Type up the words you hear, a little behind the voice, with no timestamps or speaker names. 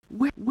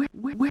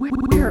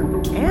Where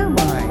am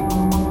I?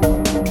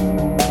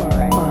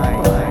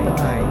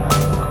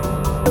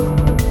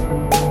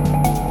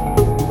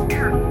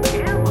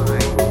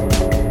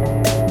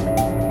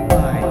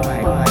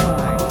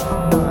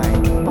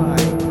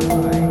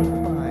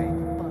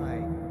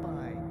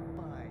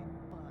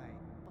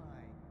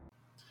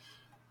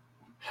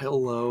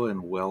 Hello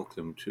and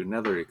welcome to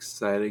another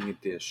exciting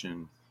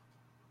edition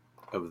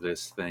of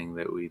this thing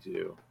that we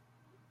do.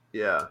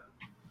 Yeah.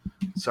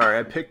 Sorry,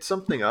 I picked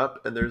something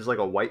up and there's like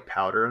a white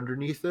powder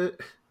underneath it.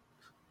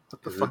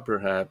 What the Is it fuck?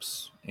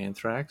 perhaps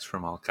anthrax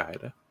from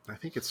Al-Qaeda? I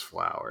think it's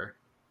flour.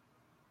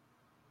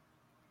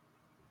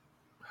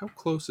 How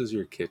close is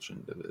your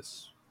kitchen to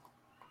this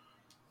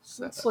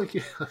setup? It's like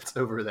it's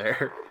over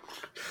there.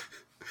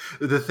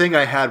 The thing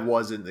I had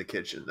was in the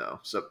kitchen though,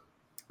 so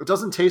it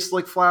doesn't taste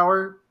like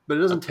flour, but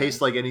it doesn't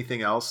taste like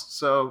anything else.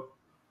 So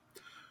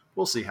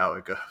we'll see how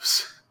it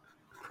goes.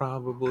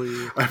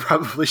 Probably I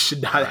probably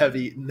should not have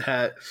eaten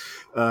that.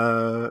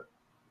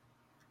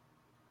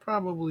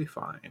 probably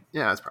fine.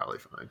 Yeah, it's probably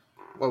fine.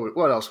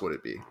 What else would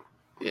it be?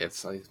 Yeah,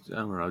 it's like, I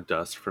don't know,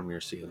 dust from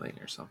your ceiling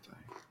or something.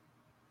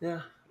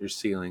 Yeah. Your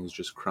ceiling's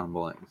just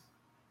crumbling.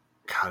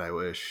 God, I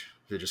wish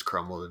they just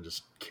crumbled and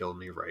just killed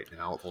me right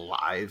now,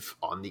 live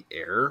on the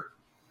air.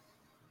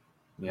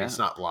 I mean, Yeah, it's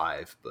not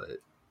live, but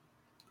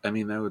I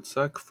mean, that would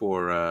suck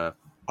for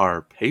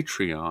our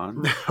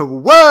Patreon.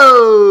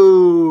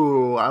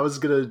 whoa! I was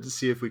gonna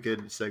see if we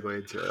could segue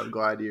into it. I'm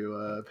glad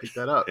you picked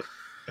that up.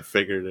 I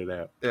figured it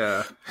out.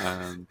 Yeah,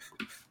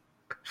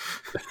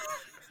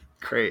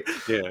 great.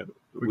 Yeah,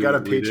 We got a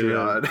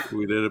Patreon.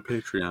 We did a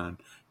Patreon,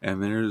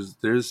 and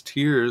there's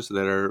tiers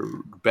that are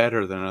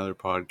better than other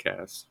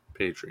podcast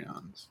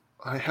Patreons.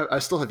 I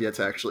still have yet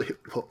to actually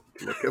look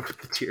at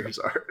what the tiers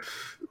are.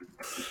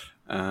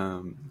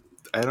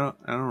 I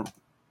don't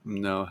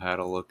know how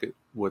to look at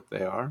what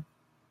they are.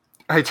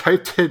 I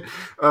typed in.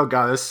 Oh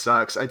god, this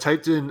sucks. I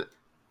typed in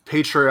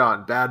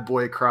Patreon Bad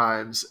Boy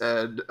Crimes,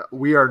 and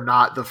we are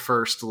not the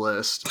first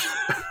list.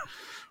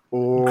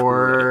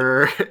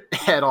 Or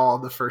at all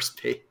on the first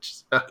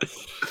page.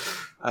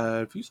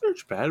 If you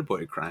search Bad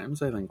Boy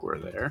Crimes, I think we're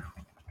there.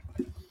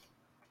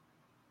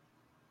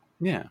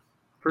 Yeah.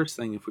 First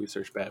thing, if we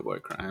search Bad Boy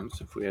Crimes,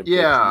 if we have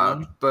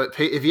Yeah, but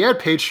if you had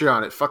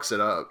Patreon, it fucks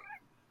it up.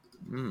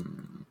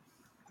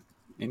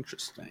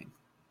 Interesting.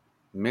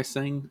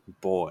 Missing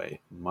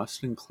boy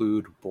must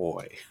include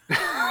boy.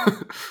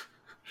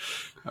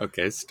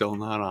 Okay, still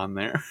not on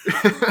there.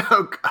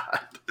 Oh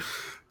god.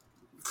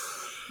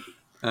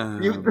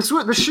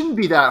 This shouldn't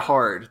be that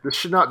hard. This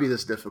should not be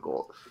this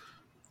difficult.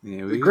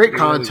 Yeah, Great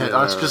content.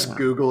 Us just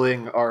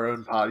Googling our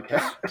own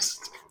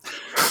podcast.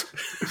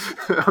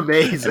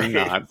 Amazing.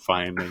 I'm not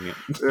finding it.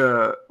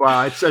 Wow,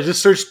 I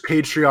just searched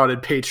Patreon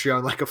and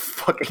Patreon like a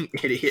fucking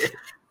idiot.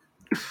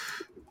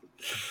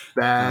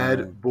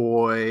 Bad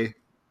boy.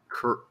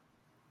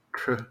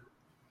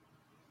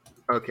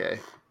 Okay.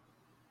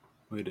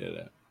 We did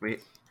it.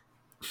 Wait.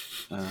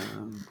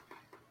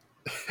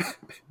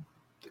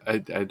 I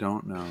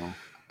don't know.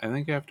 I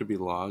think I have to be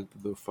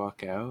logged the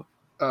fuck out.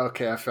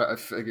 Okay, I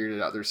figured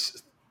it out.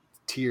 There's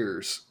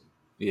tiers.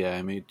 Yeah,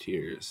 I made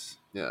tiers.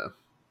 Yeah.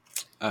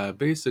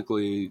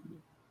 Basically,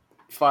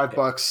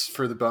 $5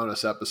 for the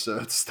bonus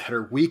episodes that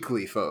are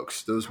weekly,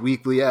 folks. Those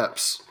weekly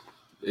eps.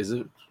 is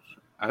it?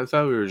 I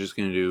thought we were just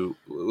gonna do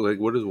like,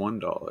 what is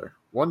 $1?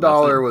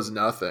 $1 was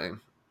nothing.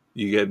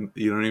 You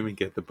don't even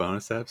get the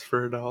bonus apps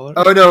for $1.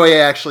 Oh no!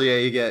 Yeah,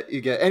 actually, yeah,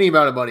 you get any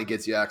amount of money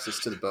gets you access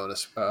to the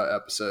bonus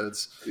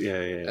episodes. Yeah.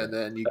 And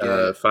then you get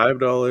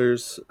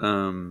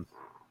 $5.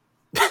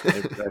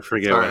 I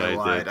forget what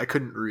I did. I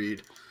couldn't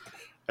read.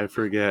 I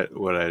forget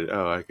what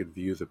I could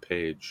view the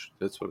page.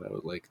 That's what I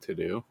would like to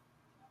do.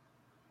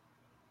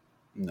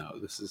 No,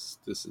 this is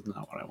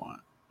not what I want.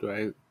 Do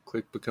I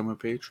click become a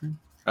patron?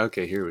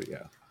 Okay, here we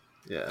go.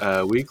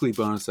 Yeah. Weekly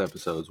bonus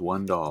episodes,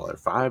 $1,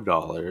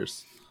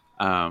 $5.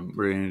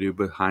 We're gonna do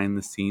behind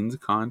the scenes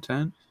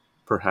content.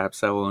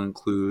 Perhaps that will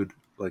include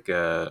like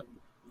a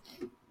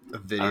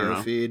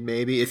video feed,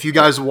 maybe, if you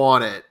guys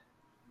want it.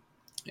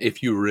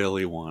 If you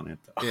really want it,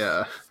 though.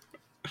 Yeah.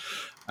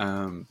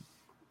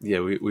 Yeah,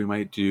 we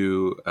might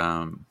do.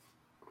 I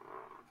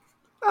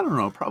don't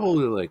know.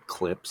 Probably like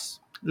clips.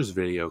 Just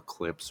video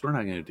clips. We're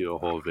not going to do a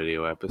whole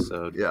video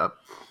episode. Yeah.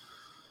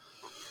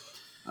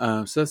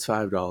 So that's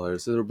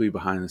 $5. It'll be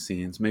behind the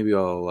scenes. Maybe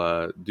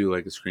I'll do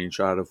like a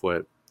screenshot of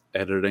what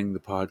editing the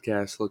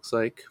podcast looks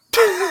like.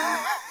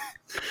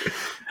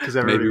 Because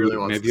everybody really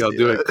wants. Maybe I'll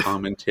do a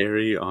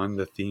commentary on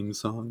the theme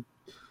song.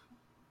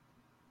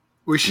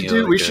 We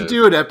should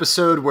do an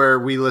episode where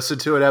we listen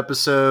to an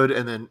episode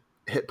and then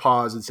hit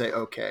pause and say,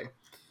 okay.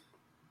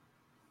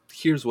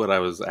 Here's what I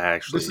was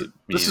actually.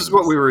 This is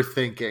what we were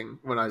thinking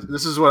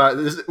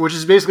which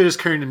is basically just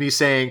occurring to me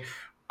saying,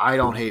 I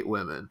don't hate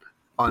women.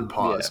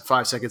 Unpause. Yeah.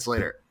 5 seconds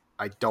later,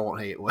 I don't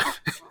hate women.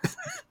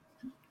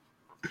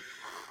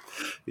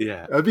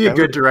 Yeah, that'd be a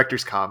good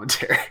director's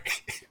commentary.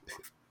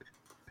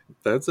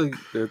 That's a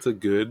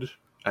good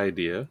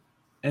idea,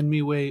 and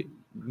me way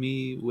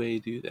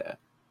do that.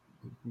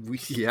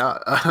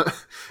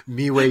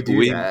 MeWay do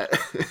We- that.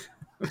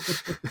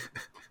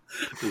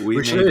 We We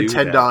may should have a do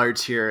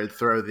 $10 tier and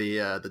throw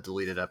the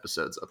deleted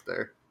episodes up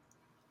there,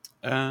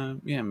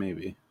 that. Yeah,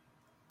 maybe.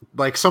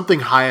 like something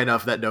high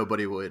enough that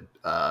nobody would.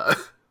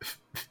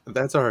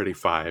 That's already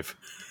 5.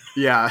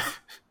 Yeah,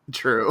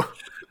 true.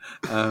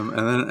 And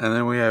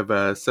then we have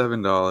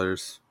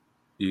 $7.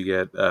 You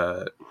get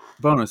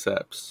bonus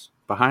eps,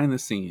 behind the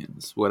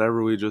scenes,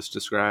 whatever we just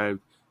described,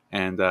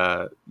 and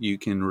you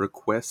can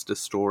request a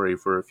story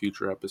for a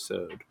future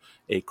episode,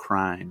 a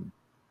crime.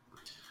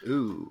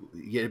 Ooh,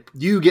 you,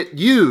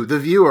 the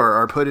viewer,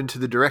 are put into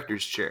the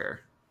director's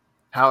chair.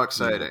 How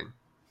exciting!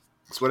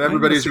 It's what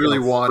everybody's really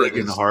wanting.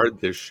 Friggin' hard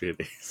this shit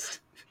is.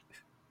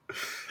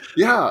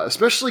 Yeah,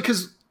 especially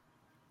because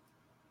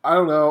I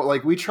don't know.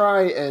 Like we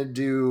try and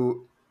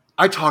do.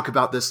 I talk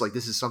about this like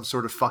this is some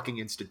sort of fucking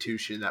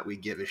institution that we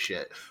give a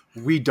shit.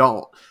 We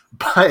don't,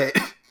 but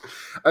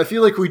I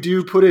feel like we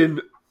do put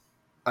in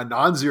a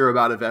non-zero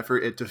amount of effort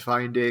into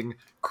finding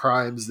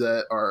crimes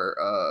that are,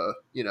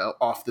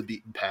 off the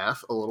beaten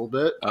path a little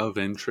bit. Of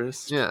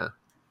interest. Yeah,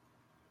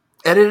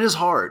 and it is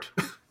hard.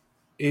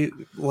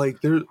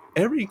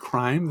 Every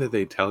crime that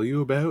they tell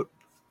you about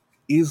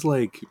is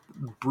like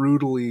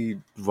brutally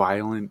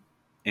violent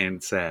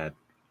and sad.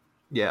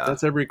 Yeah,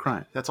 That's every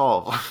crime. that's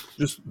all of them.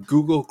 Just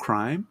Google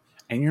crime,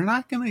 and you're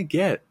not gonna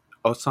get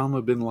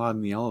Osama bin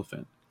Laden the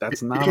elephant.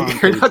 That's not on You're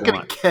page not going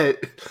one. to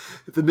get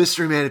the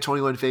Mystery Man of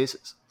 21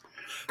 Faces.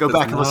 Go That's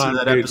back and not listen on to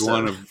that page episode.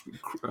 one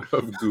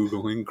of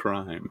Googling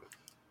crime.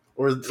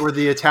 Or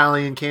the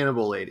Italian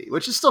cannibal lady,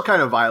 which is still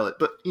kind of violent,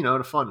 but in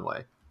a fun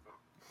way.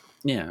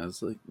 Yeah,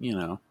 it's like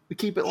We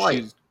keep it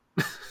light.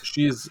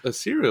 she's a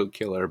serial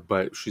killer,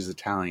 but she's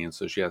Italian,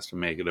 so she has to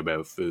make it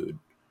about food.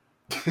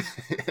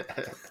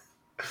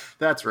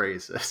 That's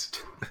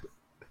racist.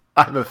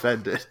 I'm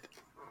offended.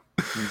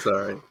 I'm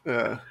sorry.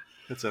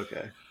 It's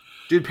okay.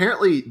 Dude,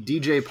 apparently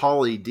DJ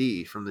Pauly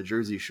D from the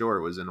Jersey Shore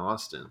was in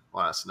Austin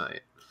last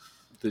night.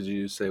 Did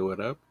you say what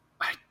up?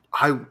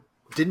 I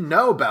didn't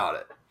know about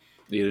it.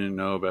 You didn't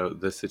know about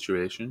the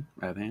situation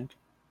at hand?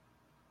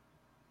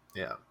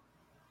 Yeah.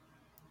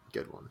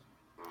 Good one.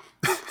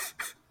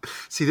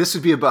 See, this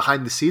would be a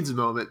behind the scenes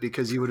moment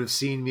because you would have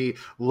seen me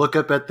look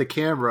up at the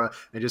camera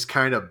and just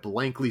kind of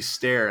blankly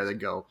stare and then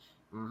go,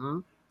 mm-hmm.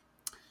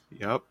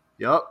 Yep.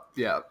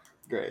 Yep.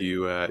 Great.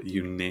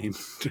 You named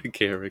a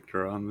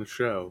character on the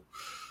show.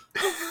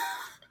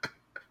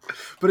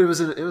 But it was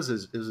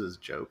his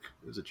joke.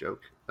 It was a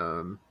joke.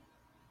 So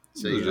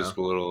It was just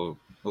a little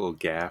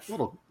gaff.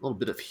 little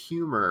bit of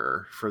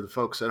humor for the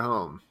folks at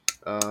home.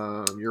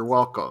 You're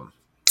welcome.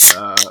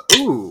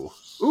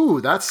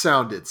 Ooh, that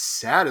sounded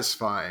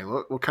satisfying.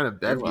 What kind of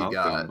bev You're you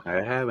got? welcome.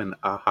 I have an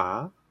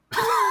aha.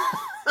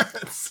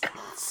 That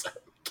sounds so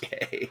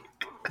gay.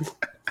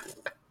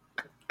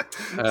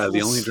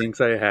 The only drinks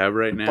I have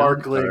right now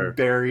Sparkling are,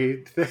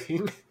 berry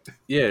thing.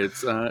 yeah,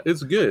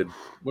 it's good.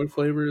 What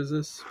flavor is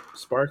this?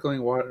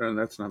 Sparkling water, and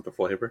that's not the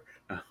flavor.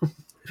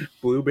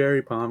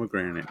 Blueberry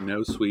pomegranate,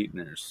 no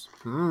sweeteners.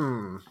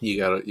 You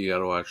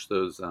gotta watch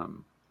those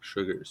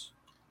sugars.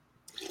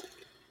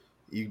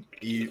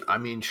 I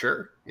mean,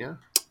 sure, yeah.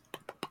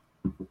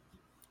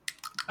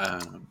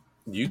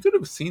 You could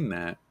have seen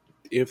that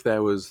if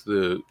that was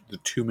the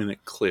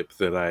 2-minute clip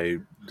that I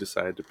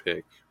decided to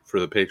pick for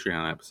the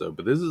Patreon episode.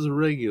 But this is a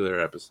regular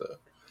episode,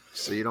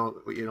 So you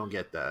don't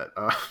get that.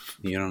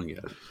 you don't get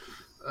it.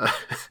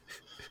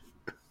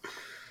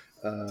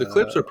 The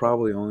clips are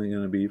probably only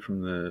going to be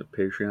from the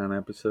Patreon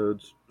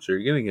episodes, so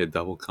you're going to get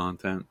double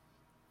content.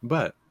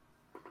 But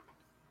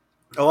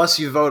unless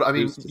you vote, I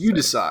mean, Who's to you say?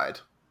 decide.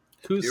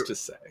 who's to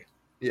say?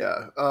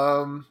 Yeah.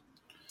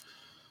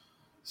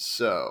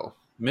 So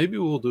Maybe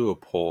we'll do a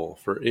poll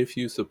for if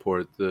you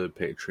support the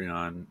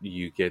Patreon,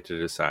 you get to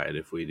decide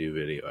if we do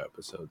video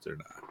episodes or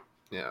not.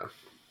 yeah.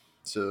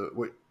 So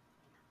wait,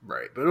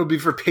 right, but it'll be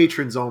for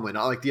patrons only,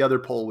 not like the other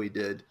poll we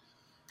did.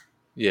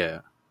 Yeah,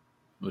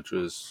 which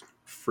was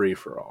free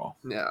for all.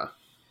 Yeah.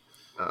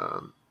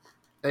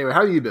 Anyway,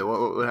 how you been?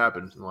 What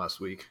happened in the last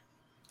week?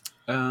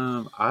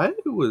 I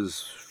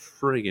was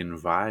friggin'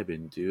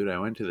 vibing, dude. I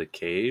went to the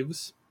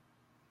caves.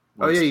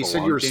 Oh Went yeah, you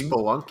said you were spelunking.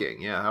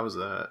 spelunking. Yeah, how was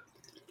that?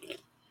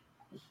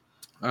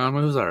 It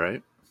was all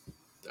right.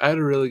 I had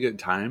a really good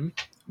time,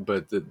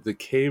 but the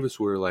caves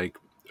were like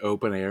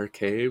open air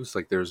caves.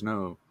 Like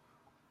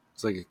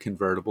it's like a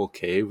convertible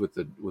cave with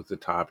the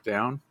top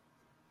down.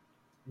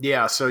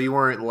 Yeah, so you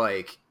weren't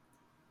like,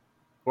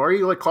 were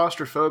you like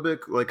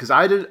claustrophobic? Like, because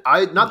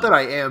not that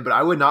I am, but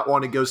I would not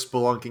want to go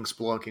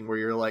spelunking where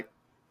you're like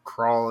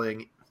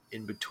crawling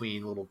in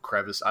between little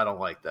crevices. I don't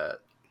like that.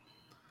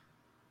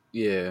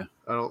 Yeah.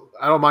 I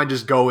don't mind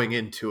just going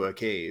into a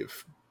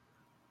cave,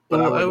 but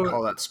Well, I wouldn't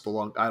call that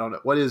spelunk. I don't know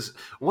what is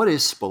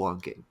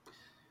spelunking.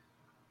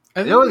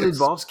 I I know it it's-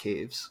 involves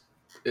caves.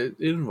 It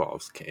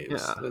involves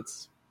caves. Yeah.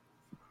 That's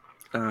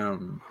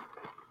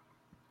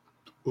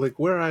like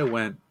where I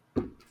went,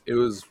 it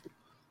was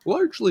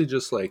largely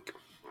just like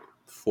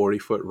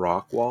 40-foot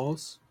rock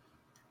walls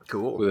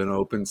Cool. with an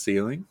open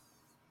ceiling.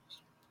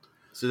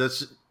 So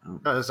that's No,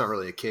 that's not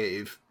really a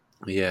cave.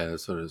 Yeah,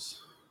 that's what it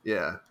was.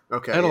 Yeah.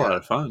 Okay. I had a yeah. lot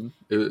of fun.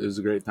 It was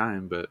a great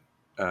time, but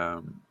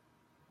I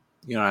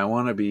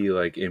want to be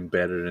like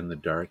embedded in the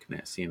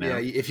darkness. Yeah.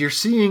 If you're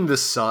seeing the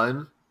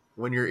sun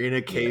when you're in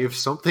a cave,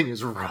 something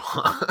is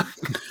wrong.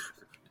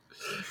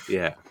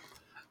 Yeah.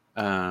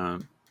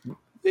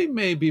 They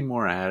may be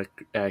more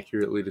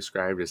accurately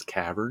described as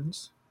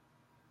caverns.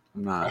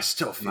 I'm not. I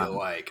still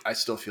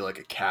feel like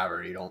a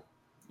cavern.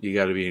 You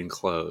got to be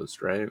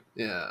enclosed, right?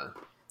 Yeah.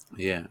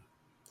 Yeah.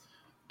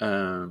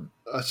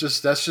 That's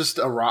just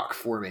a rock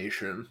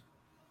formation,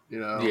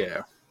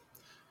 Yeah.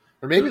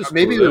 Or maybe It was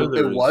maybe cool,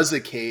 it was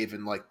a cave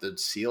and like the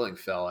ceiling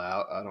fell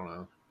out. I don't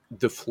know.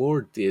 The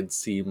floor did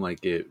seem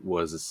like it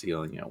was a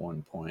ceiling at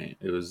one point.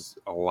 It was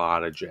a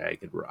lot of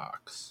jagged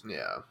rocks.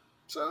 Yeah.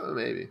 So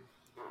maybe.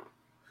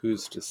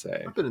 Who's to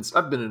say? I've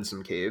been in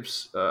some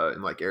caves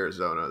in like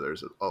Arizona.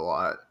 There's a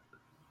lot.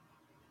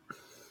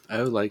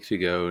 I would like to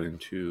go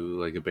into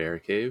like a bear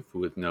cave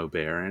with no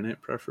bear in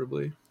it,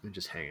 preferably. And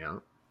just hang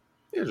out.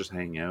 Yeah, just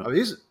hang out. I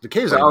mean, the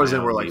caves I was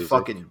in were like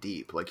fucking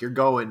deep. Like you're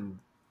going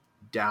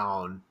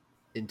down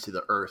into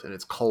the earth and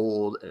it's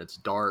cold and it's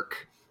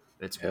dark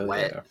and it's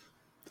wet. Yeah.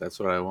 That's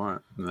what I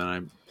want. And then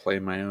I play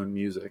my own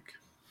music.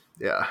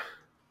 Yeah.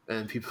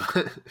 And people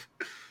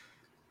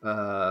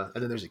and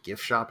then there's a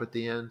gift shop at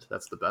the end.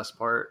 That's the best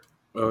part.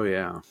 Oh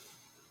yeah.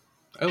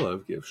 I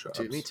love gift shops.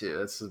 Dude, me too.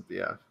 That's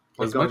yeah.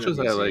 As much as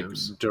I like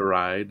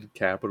deride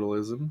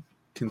capitalism,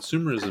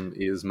 consumerism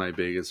is my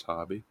biggest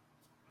hobby.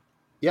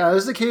 Yeah,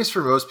 that's the case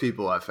for most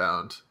people I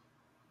found.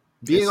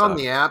 Being on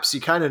the apps, you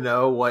kind of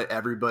know what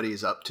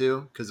everybody's up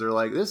to because they're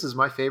like, this is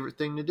my favorite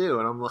thing to do.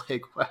 And I'm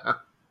like, wow,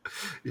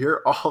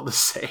 you're all the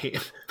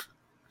same.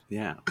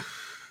 Yeah.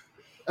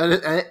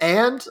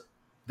 And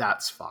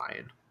that's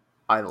fine.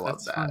 I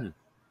love that. Fine.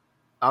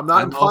 I'm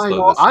not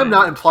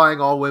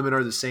implying all women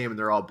are the same and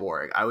they're all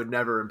boring. I would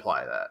never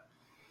imply that.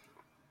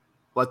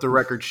 Let the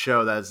record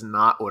show that is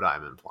not what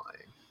I'm implying.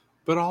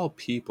 But all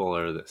people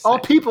are the same. All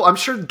people. I'm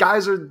sure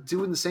guys are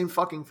doing the same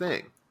fucking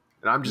thing.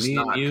 And I'm just Me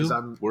not. And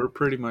you, we're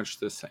pretty much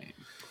the same.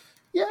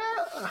 Yeah.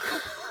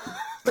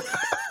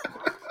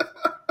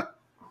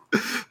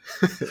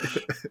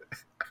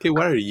 Okay,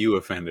 why are you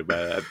offended by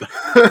that?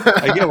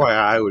 I get why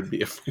I would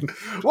be offended.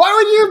 Why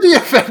would you be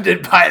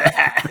offended by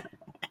that?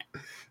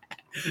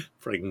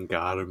 Freaking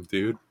got him,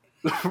 dude.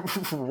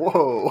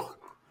 Whoa.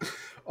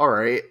 All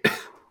right.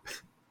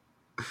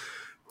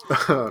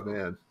 Oh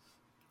man,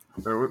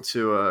 I went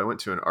to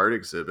an art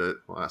exhibit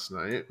last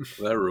night.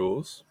 That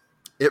rules.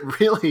 It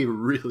really,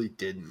 really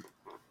didn't.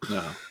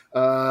 No.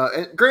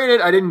 And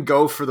granted, I didn't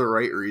go for the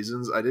right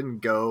reasons. I didn't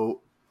go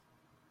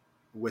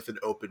with an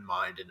open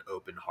mind and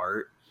open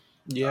heart.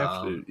 You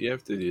have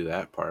to do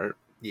that part.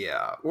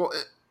 Yeah. Well,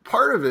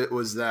 part of it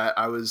was that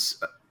I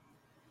was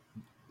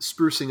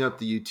sprucing up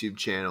the YouTube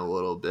channel a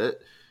little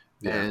bit,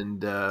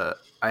 and I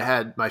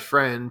had my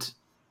friend.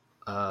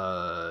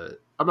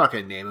 I'm not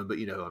going to name him, but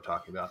you know who I'm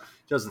talking about.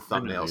 He does the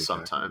thumbnails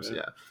sometimes.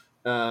 Yeah.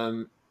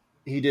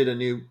 He did a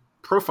new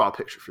profile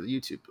picture for the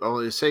YouTube.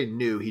 Only to say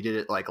new, he did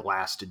it like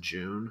last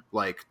June,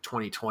 like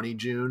 2020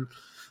 June.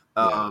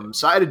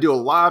 So I had to do a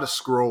lot of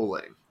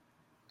scrolling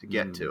to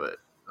get to it.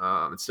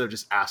 Instead of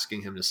just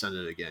asking him to send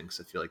it again, because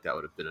I feel like that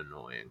would have been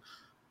annoying.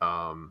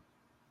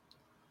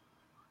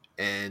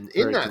 And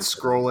in that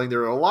scrolling, there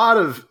were a lot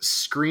of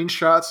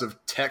screenshots of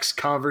text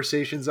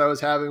conversations I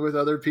was having with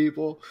other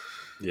people.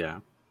 Yeah.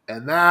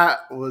 And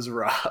that was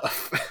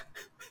rough.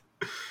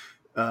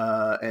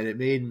 And it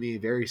made me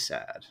very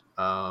sad.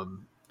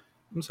 I'm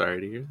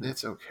sorry to hear that.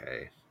 It's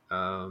okay.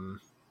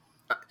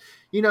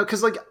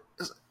 Because like,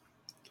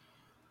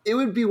 it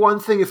would be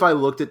one thing if I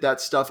looked at that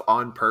stuff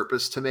on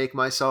purpose to make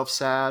myself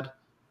sad.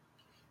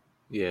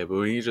 Yeah, but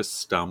when you just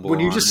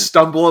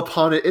stumble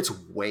upon it, it's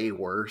way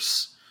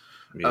worse.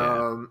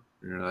 Yeah.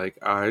 You're like,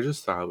 I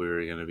just thought we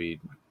were going to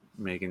be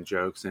making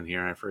jokes in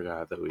here. I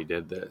forgot that we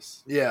did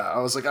this. Yeah, I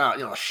was like,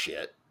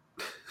 shit.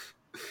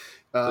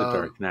 The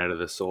dark night of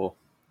the soul,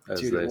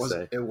 as dude, they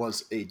say. It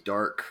was a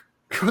dark.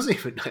 It wasn't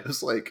even night. It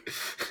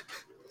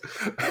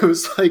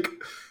was like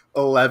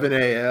 11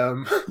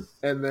 a.m.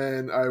 And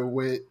then I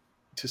went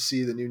to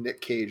see the new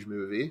Nick Cage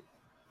movie,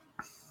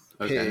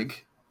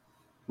 Pig,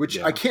 which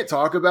I can't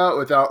talk about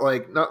without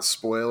like not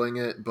spoiling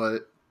it,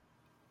 but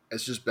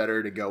it's just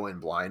better to go in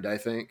blind, I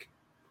think.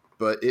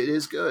 But it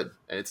is good,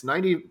 and it's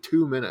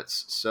 92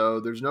 minutes, so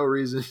there's no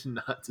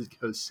reason not to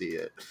go see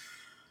it.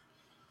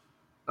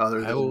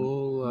 Other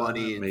than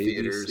money in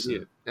theaters.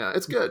 Yeah,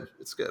 it's good.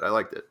 It's good. I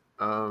liked it.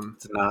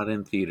 It's not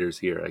in theaters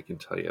here, I can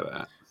tell you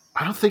that.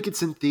 I don't think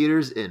it's in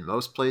theaters in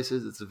most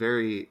places. It's a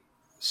very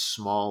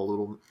small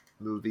little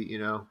movie,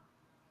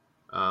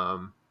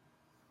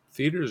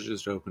 Theaters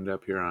just opened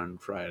up here on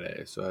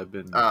Friday, so I've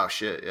been... Oh,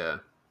 shit, yeah.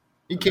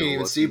 You can't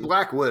even see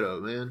Black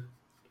Widow, man.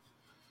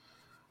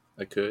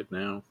 I could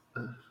now.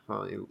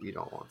 Well, you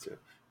don't want to.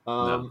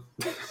 No.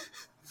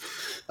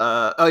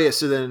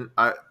 So then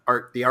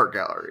the art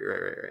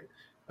gallery,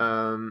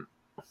 right.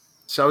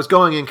 So I was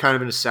going in kind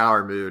of in a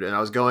sour mood, and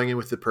I was going in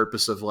with the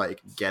purpose of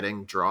like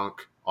getting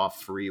drunk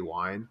off free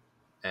wine.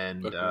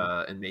 and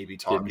Okay. and maybe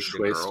Getting talking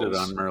to wasted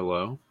girls. on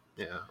Merlot.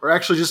 Yeah, or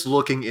actually just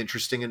looking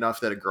interesting enough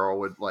that a girl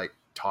would like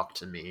talk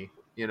to me,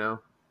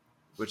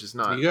 which is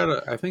not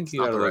I think it's you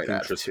not gotta the look right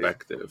attitude.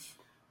 introspective.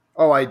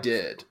 Oh, I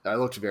did. I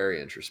looked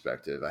very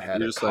introspective. I had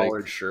You're a just like,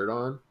 collared shirt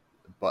on,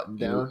 button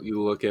you down.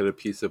 you look at a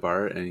piece of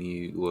art and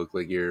you look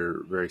like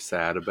you're very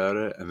sad about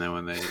it, and then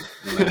when they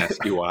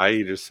ask you why,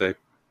 you just say,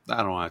 I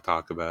don't want to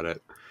talk about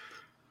it.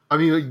 I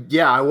mean,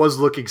 yeah, I was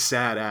looking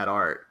sad at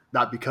art,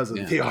 not because of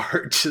Yeah. the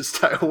art,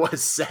 just I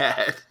was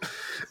sad.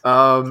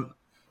 Um,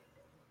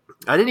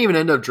 I didn't even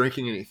end up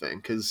drinking anything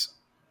because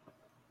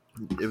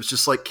it was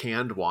just like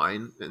canned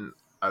wine, and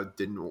I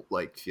didn't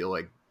like feel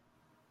like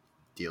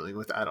dealing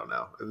with. I don't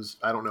know.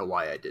 I don't know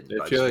why I didn't. I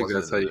But I feel just like wasn't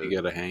that's in how the you mood.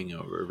 get a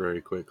hangover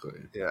very quickly.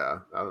 Yeah,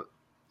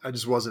 I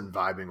just wasn't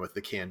vibing with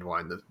the canned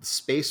wine. The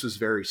space was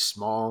very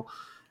small,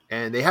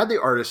 and they had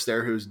the artist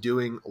there who was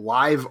doing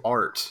live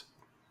art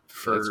That's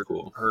for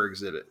cool. her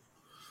exhibit.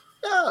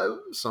 Yeah, it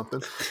was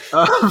something.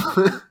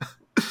 Um,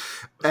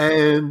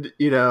 and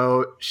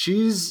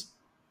she's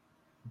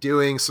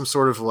doing some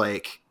sort of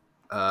like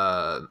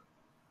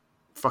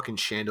fucking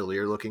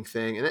chandelier looking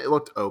thing, and it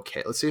looked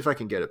okay. Let's see if I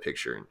can get a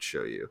picture and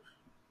show you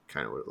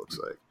kind of what it looks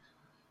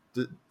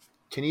like.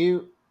 Can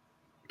you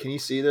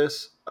see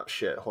this? Oh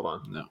shit! Hold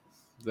on. No,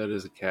 that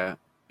is a cat.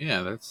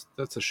 Yeah,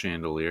 that's a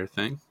chandelier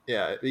thing.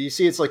 Yeah, you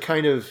see, it's like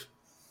kind of.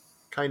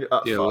 Yeah, it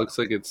Fuck. looks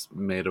like it's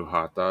made of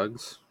hot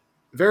dogs.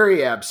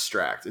 Very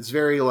abstract. It's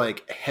very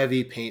like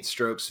heavy paint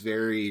strokes,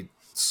 very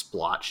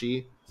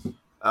splotchy,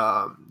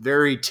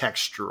 very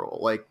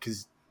textural. Like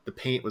because the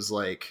paint was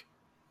like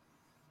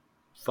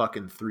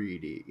fucking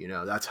 3D.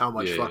 That's how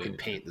much Yeah, fucking yeah.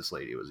 paint this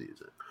lady was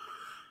using.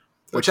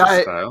 That's Which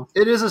a style.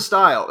 it is a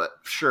style, but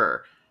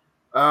sure.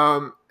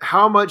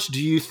 How much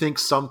do you think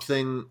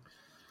something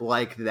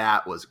like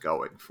that was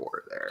going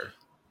for there?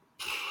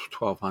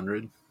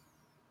 1,200.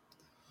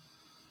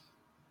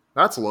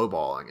 That's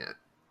lowballing it.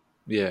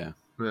 Yeah.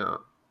 Yeah. I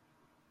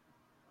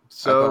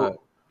So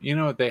thought, you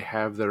know what? They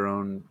have their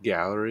own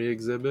gallery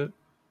exhibit.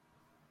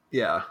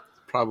 yeah,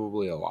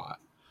 Probably a lot.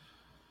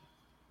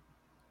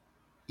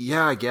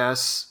 yeah, I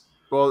guess.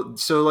 Well,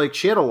 so like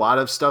she had a lot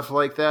of stuff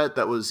like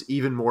that was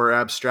even more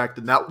abstract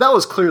than that. That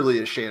was clearly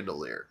a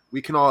chandelier.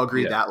 We can all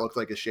agree Yeah. that looked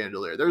like a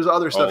chandelier. There's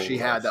other stuff All she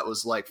of had us. that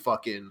was like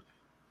fucking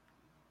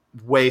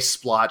way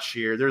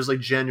splotchier. There's like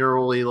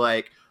generally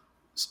like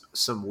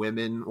some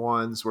women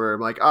ones where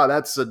I'm like, oh,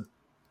 that's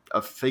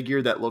a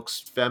figure that looks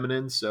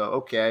feminine, so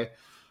okay.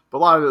 But a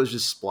lot of it was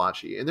just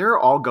splotchy, and they're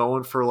all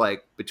going for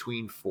like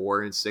between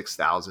 $4,000 and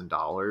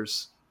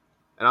 $6,000,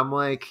 and I'm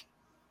like,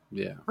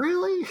 Yeah.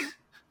 really?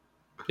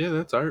 Yeah,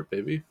 that's art,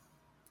 baby.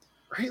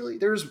 Really?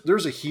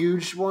 There's a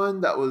huge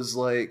one that was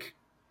like,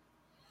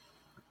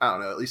 I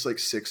don't know, at least like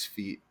 6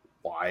 feet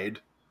wide.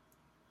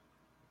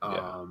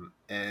 Yeah.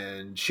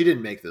 And she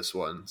didn't make this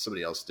one;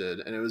 somebody else did,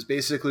 and it was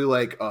basically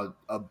like a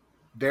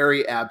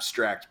very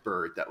abstract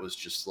bird that was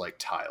just like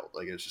tiled.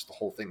 Like it was just the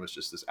whole thing was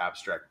just this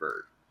abstract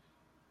bird,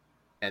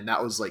 and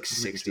that was like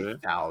I'm into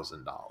it.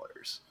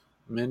 $60,000.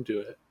 I'm into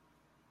it.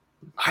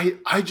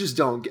 I just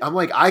don't. I'm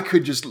like, I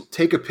could just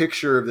take a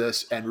picture of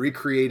this and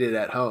recreate it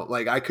at home.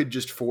 Like I could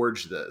just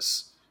forge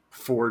this.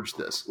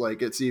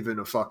 Like it's even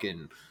a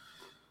fucking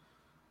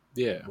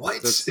Yeah. what?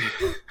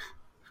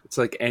 It's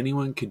like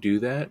anyone could do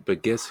that,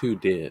 but guess who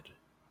did?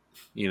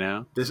 You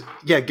know?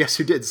 Yeah, guess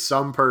who did?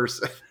 Some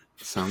person.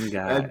 Some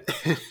guy.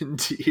 And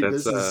this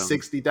is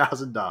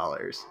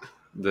 $60,000.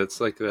 That's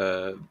like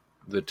the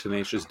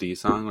Tenacious D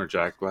song where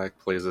Jack Black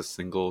plays a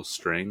single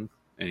string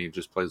and he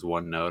just plays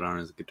one note on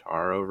his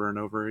guitar over and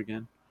over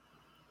again.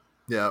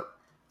 Yeah,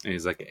 And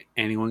he's like,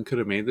 anyone could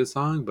have made this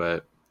song,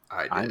 but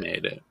I did.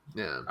 made it.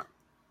 Yeah,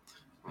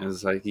 And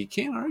it's like, you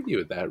can't argue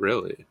with that,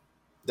 really.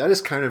 that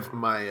is kind of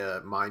my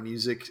my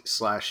music /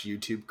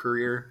 YouTube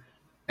career.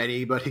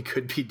 Anybody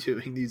could be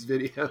doing these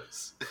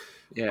videos,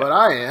 Yeah. but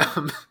I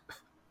am.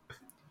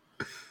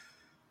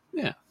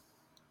 Yeah.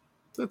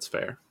 That's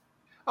fair.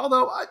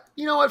 Although,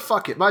 you know what?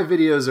 Fuck it. My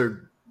videos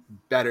are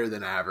better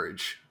than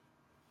average.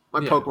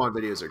 My Yeah. Pokemon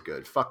videos are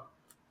good. Fuck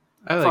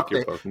I like Fuck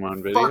your the-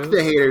 Pokemon videos. Fuck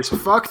the haters.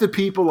 Fuck the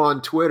people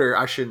on Twitter.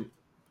 I should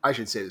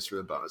say this for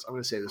the bonus. I'm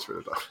going to say this for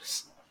the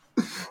bonus.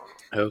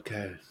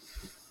 Okay.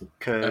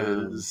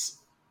 Because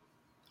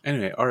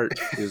Anyway, art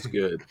is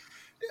good.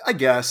 I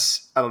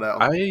guess. I don't know.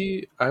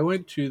 I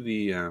went to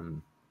the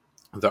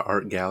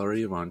Art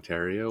Gallery of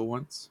Ontario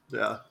once,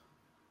 Yeah.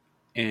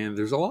 and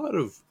there's a lot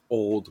of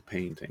old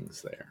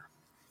paintings there.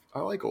 I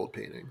like old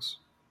paintings.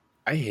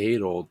 I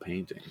hate old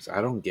paintings. I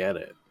don't get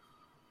it.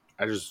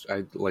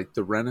 I like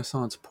the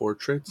Renaissance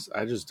portraits.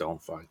 I just don't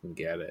fucking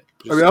get it.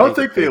 I mean, I don't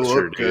take think a they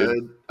picture, look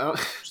dude. good.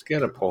 Just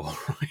get a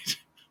Polaroid.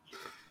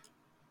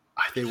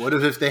 They would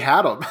have if they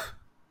had them.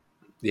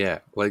 Yeah,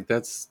 like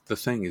that's the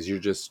thing is you're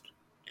just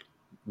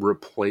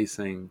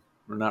replacing,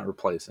 or not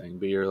replacing,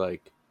 but you're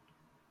like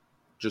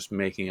just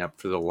making up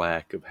for the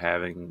lack of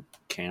having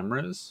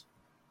cameras.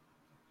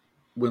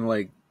 When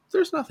like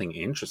there's nothing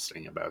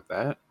interesting about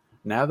that.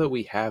 Now that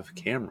we have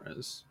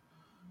cameras,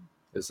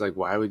 it's like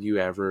why would you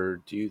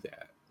ever do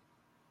that?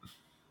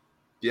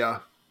 Yeah.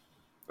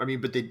 I mean,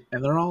 but they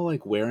And they're all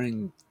like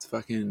wearing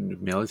fucking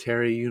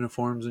military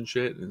uniforms and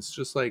shit. And it's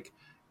just like,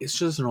 it's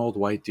just an old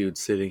white dude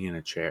sitting in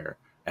a chair.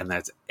 And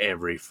that's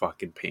every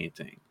fucking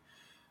painting.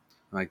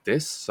 Like,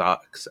 this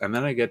sucks. And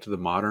then I get to the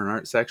modern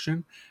art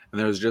section, and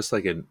there's just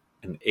like an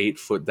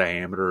 8-foot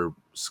diameter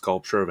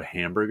sculpture of a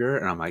hamburger.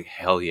 And I'm like,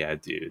 hell yeah,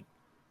 dude.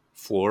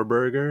 Floor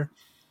burger,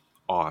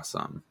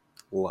 awesome.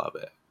 Love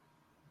it.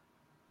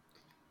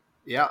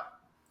 yeah.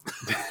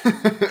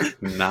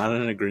 Not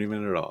an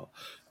agreement at all.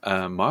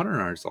 Modern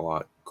art's a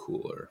lot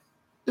cooler.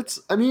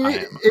 I mean, I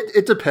am.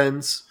 it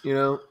depends, you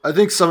know. I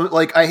think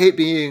like I hate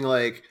being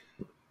like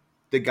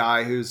the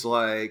guy who's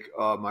like,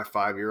 oh, my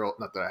 5-year-old.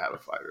 Not that I have a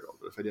 5-year-old,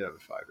 but if I did have a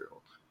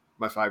 5-year-old,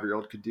 my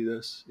 5-year-old could do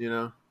this, you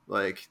know.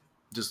 Like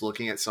just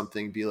looking at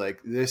something, be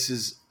like, this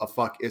is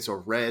it's a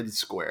red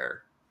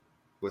square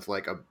with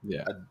like a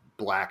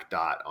black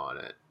dot on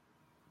it,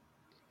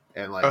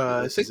 and like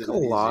I this think is a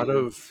lot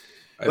museum. of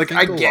Like,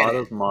 I I think a get lot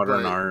it, of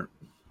modern but- art.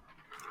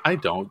 I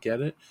don't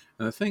get it,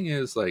 and the thing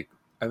is, like,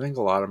 I think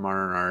a lot of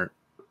modern art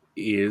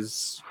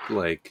is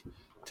like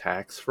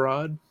tax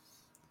fraud,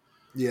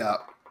 Yeah,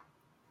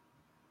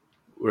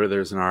 where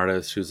there's an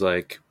artist who's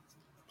like,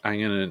 I'm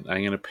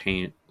gonna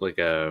paint like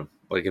an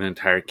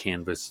entire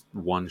canvas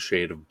one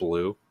shade of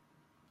blue,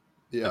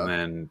 yeah, and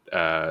then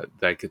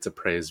that gets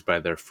appraised by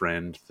their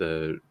friend,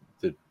 the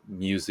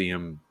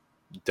museum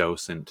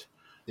docent,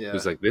 yeah.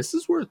 who's like, this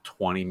is worth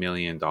 $20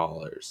 million,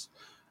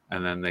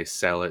 and then they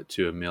sell it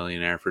to a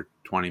millionaire for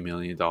 $20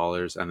 million,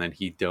 and then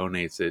he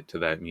donates it to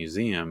that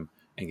museum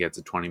and gets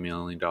a $20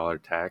 million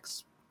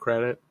tax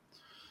credit.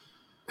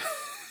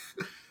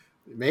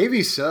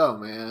 Maybe so,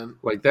 man.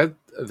 Like,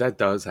 that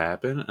does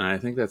happen, and I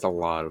think that's a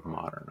lot of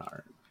modern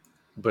art.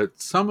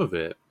 But some of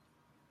it,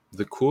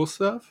 the cool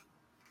stuff,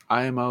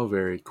 IMO,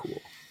 very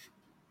cool.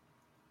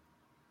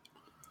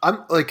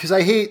 I'm like, because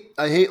I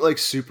hate like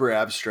super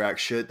abstract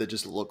shit that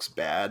just looks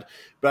bad.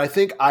 But I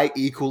think I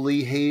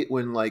equally hate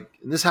when like,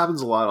 and this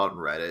happens a lot on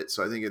Reddit.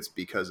 So I think it's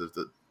because of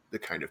the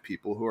kind of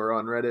people who are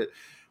on Reddit.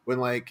 When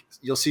like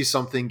you'll see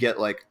something get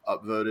like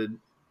upvoted,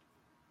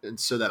 and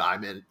so that I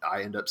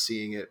end up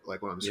seeing it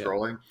like when I'm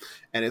scrolling,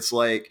 and it's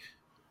like,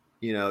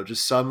 you know,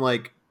 just some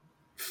like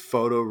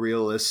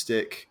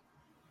photorealistic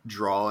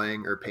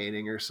drawing or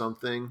painting or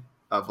something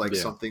of like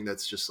something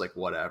that's just like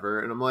whatever,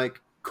 and I'm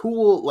like,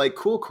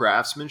 cool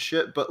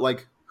craftsmanship, but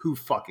like who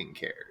fucking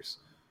cares?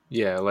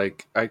 Yeah,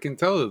 like, I can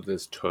tell that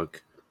this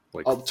took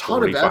like A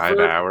ton of 45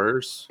 effort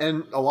hours.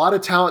 and a lot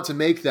of talent to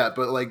make that,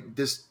 but like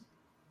this,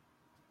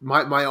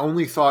 my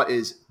only thought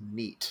is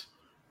neat,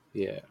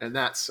 Yeah. and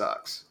that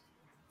sucks.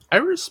 I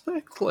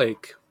respect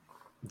like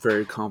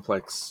very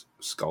complex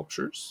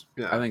sculptures.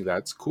 Yeah. I think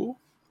that's cool.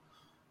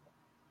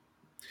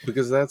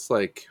 Because that's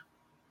like,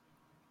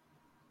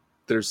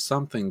 there's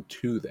something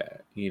to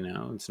that, you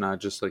know? It's not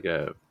just like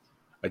a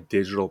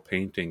digital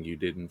painting you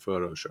did in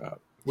Photoshop,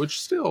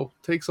 which still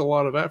takes a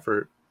lot of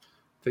effort,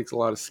 takes a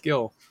lot of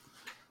skill.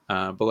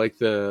 But like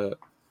those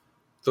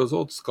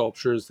old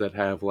sculptures that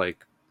have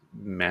like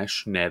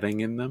mesh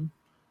netting in them,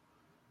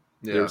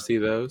 you ever see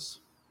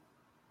those?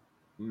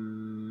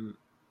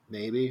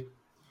 Maybe.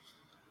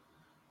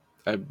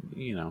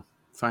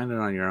 Find it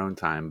on your own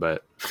time,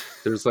 but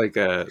there's like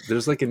a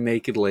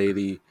naked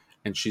lady,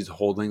 and she's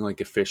holding like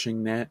a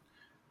fishing net.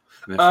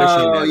 And the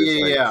fishing net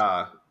is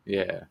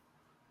yeah,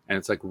 and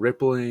it's like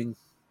rippling,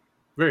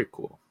 very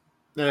cool.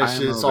 And it's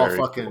IMO all very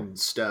fucking cool.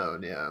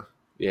 stone. Yeah,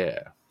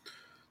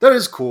 That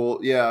is cool.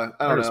 Yeah,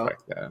 I I don't know.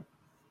 respect that.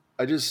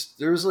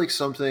 There was like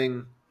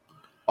something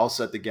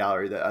also at the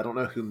gallery that I don't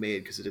know who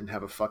made because it didn't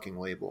have a fucking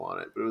label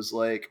on it, but it was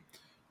like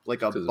a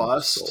 'Cause it was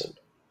bust,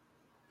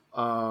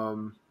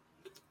 sold.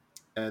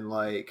 and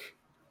like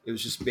it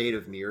was just made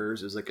of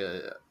mirrors. It was like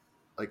a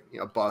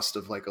bust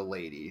of like a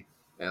lady,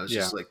 and it was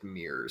just like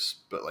mirrors,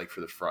 but like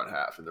for the front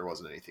half, and there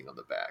wasn't anything on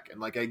the back. And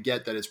like I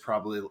get that it's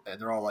probably, and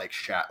they're all like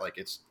like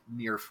it's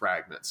near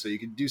fragments, so you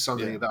could do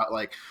something about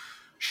like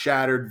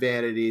shattered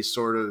vanity,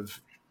 sort of,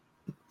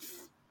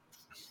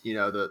 you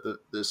know,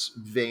 this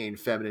vain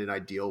feminine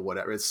ideal,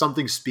 whatever. It's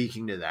something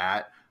speaking to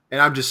that,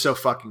 and I'm just so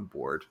fucking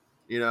bored.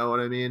 You know what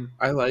I mean?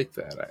 I like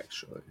that,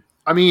 actually.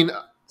 I mean,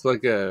 It's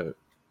like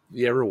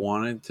you ever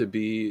wanted to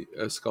be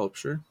a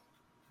sculpture?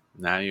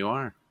 Now you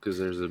are, because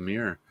there's a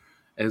mirror.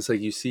 And it's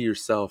like you see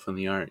yourself in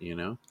the art, you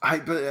know? I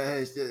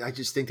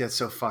just think that's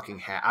so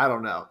fucking I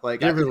don't know.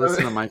 Like, You ever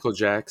listen to Michael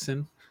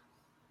Jackson?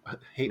 I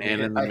hate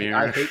Man in the I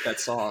Mirror? hate that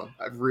song.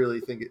 I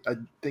really think I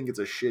think it's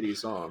a shitty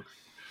song.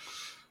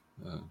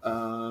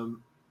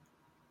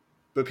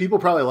 But people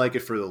probably like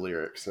it for the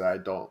lyrics, and I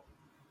don't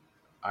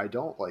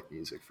like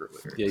music for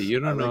lyrics. Yeah,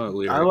 you don't know what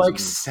lyrics I like mean.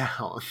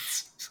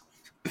 sounds,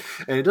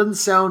 and it doesn't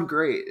sound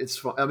great.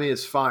 I mean,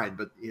 it's fine,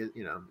 but you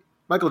know,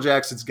 Michael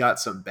Jackson's got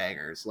some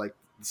bangers, like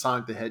the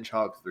Sonic the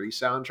Hedgehog 3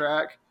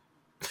 soundtrack.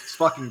 It's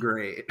fucking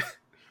great.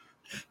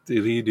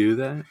 Did he do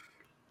that?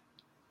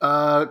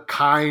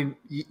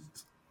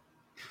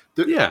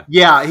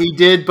 Yeah, he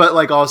did, but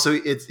like also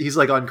he's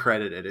like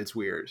uncredited. It's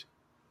weird.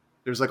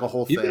 There's like a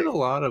whole He thing. did a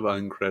lot of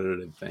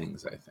uncredited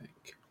things, I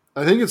think.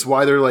 I think it's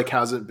why there like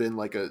hasn't been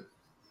like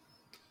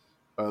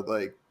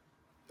Like,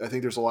 I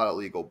think there's a lot of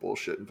legal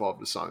bullshit involved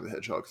with Sonic the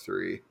Hedgehog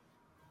 3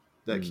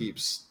 that Hmm.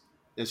 keeps.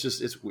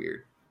 It's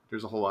weird.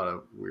 There's a whole lot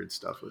of weird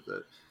stuff with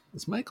it.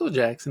 Has Michael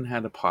Jackson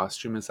had a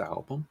posthumous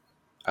album?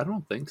 I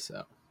don't think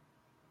so.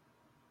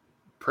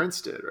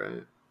 Prince did,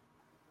 right?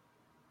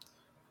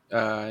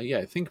 Yeah,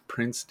 I think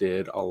Prince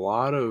did. A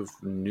lot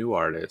of new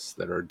artists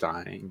that are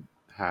dying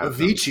have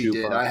them. Avicii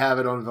did. I have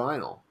it on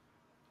vinyl.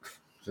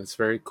 That's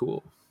very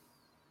cool.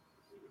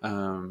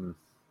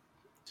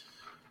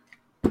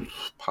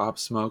 Pop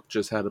Smoke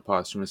just had a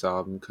posthumous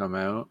album come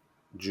out.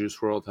 Juice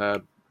WRLD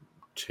had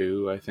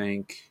 2, I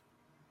think.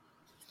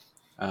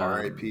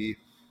 R.I.P.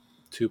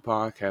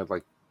 Tupac had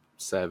like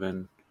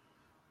 7.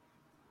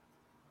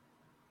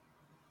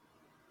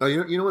 Oh,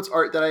 you know what's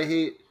art that I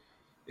hate?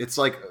 It's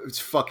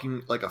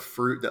fucking like a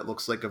fruit that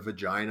looks like a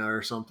vagina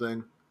or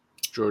something.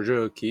 Georgia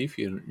O'Keeffe,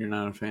 you're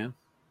not a fan?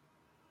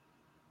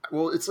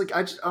 Well, it's like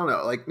I don't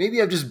know. Like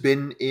maybe I've just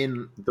been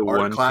in The art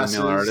one classes.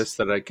 female artist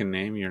that I can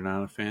name, you're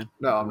not a fan?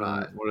 No, I'm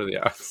not. What are the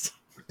odds?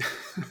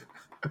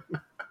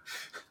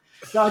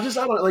 No, I don't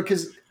know, like,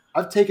 because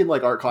I've taken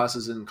like art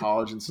classes in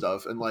college and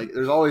stuff, and like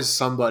there's always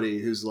somebody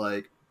who's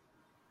like,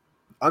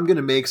 I'm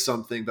gonna make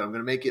something, but I'm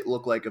gonna make it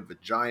look like a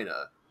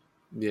vagina.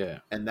 Yeah,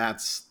 And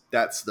that's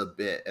the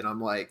bit. And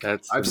I'm like,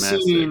 that's the I've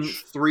seen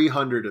message.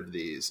 300 of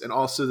these, and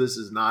also this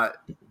is not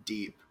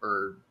deep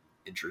or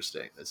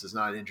interesting. This is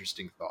not an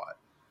interesting thought.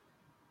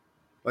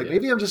 Like, Yeah.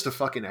 maybe I'm just a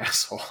fucking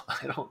asshole.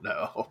 I don't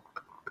know.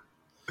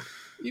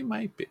 You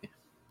might be.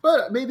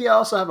 But maybe I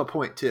also have a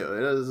point too.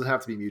 It doesn't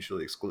have to be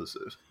mutually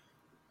exclusive.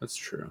 That's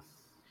true.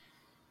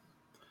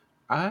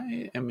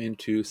 I am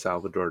into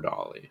Salvador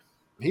Dali.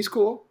 He's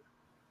cool.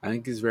 I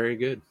think he's very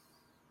good.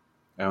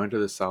 I went to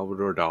the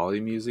Salvador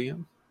Dali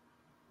Museum.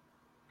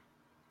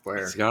 Where?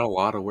 He's got a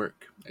lot of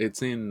work.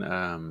 It's in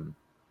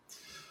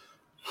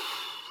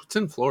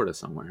Florida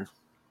somewhere.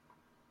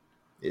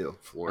 Ew,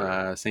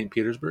 Florida. St.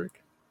 Petersburg.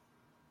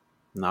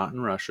 Not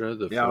in Russia.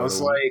 Yeah, I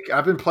was like,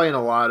 I've been playing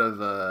a lot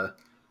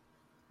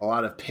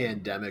of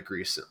Pandemic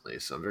recently,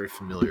 so I'm very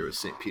familiar with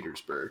St.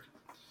 Petersburg.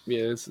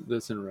 Yeah,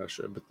 that's in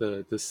Russia, but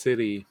the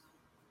city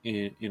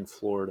in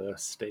Florida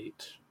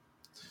state.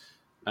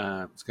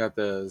 It's got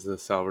the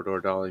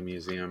Salvador Dali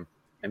Museum,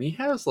 and he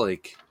has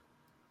like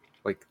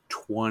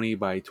 20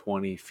 by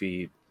 20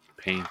 feet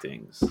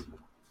paintings,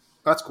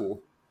 That's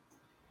cool.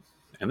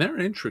 and they're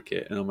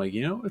intricate. And I'm like,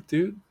 you know what,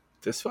 dude,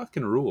 this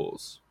fucking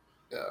rules.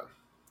 Yeah.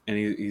 And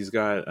he's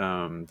got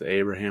the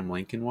Abraham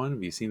Lincoln one.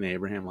 Have you seen the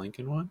Abraham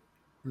Lincoln one?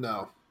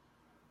 No.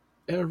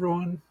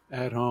 Everyone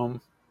at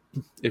home,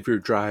 if you're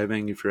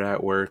driving, if you're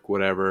at work,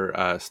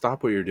 whatever,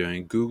 stop what you're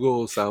doing.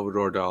 Google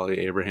Salvador Dali,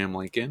 Abraham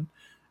Lincoln,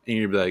 and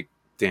you'll be like,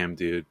 damn,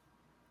 dude,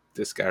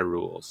 this guy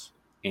rules.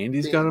 And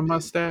he's got a Damn, dude.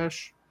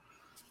 mustache.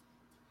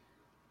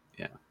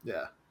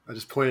 Yeah. I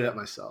just pointed at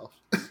myself.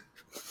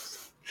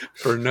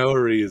 For no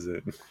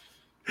reason.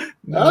 I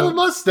have a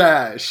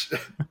mustache.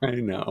 I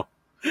know.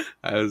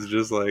 I was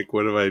just like,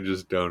 what if I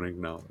just don't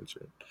acknowledge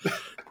it?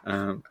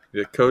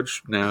 The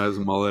coach now has a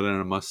mullet and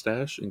a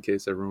mustache, in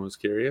case everyone was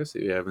curious.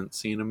 If you haven't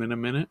seen him in a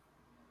minute.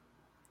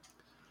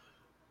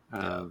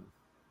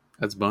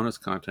 That's bonus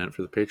content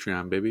for the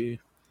Patreon, baby.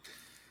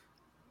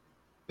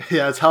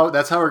 Yeah, that's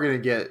how we're gonna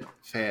get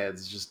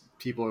fans. Just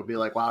people will be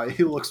like, "Wow,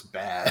 he looks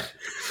bad."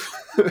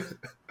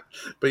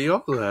 But you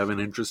also have an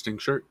interesting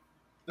shirt.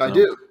 I No.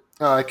 do.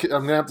 I'm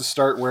gonna have to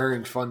start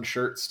wearing fun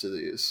shirts to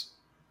these.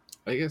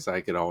 I guess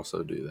I could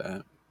also do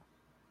that.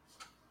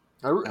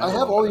 I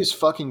have all these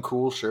fucking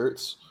cool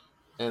shirts,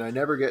 and I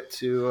never get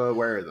to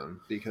wear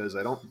them because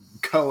I don't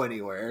go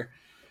anywhere,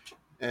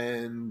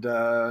 and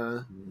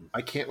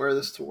I can't wear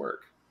this to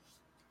work.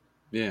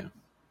 Yeah.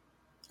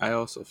 I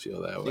also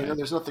feel that way. You know,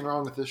 there's nothing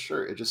wrong with this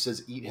shirt. It just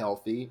says "Eat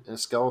healthy," and a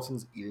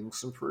skeleton's eating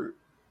some fruit.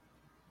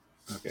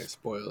 Okay,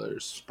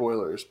 spoilers.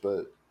 Spoilers,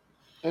 and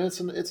it's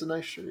a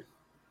nice shirt.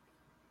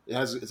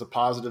 It's a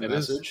positive It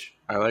is. message.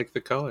 I like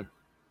the color.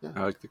 Yeah.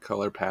 I like the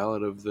color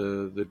palette of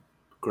the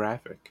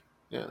graphic.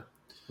 Yeah,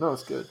 no,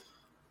 it's good.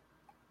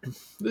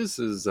 This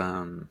is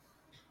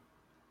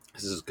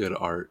good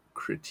art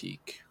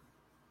critique.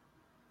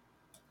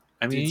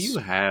 I mean, Dude, you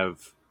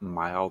have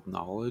mild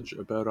knowledge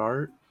about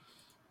art.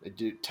 I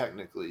do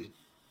technically. I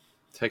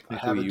have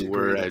Technically, a you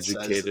were degree that says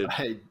educated.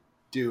 I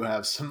do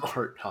have some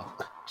art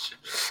knowledge.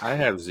 I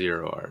have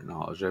zero art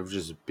knowledge. I've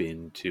just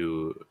been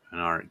to an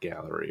art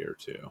gallery or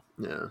two.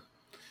 Yeah,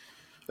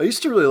 I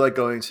used to really like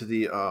going to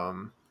the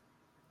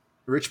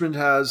Richmond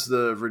has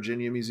the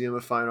Virginia Museum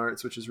of Fine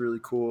Arts, which is really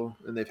cool,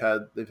 and they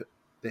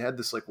had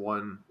this like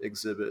one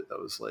exhibit that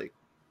was like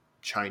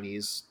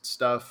Chinese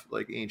stuff,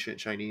 like ancient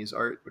Chinese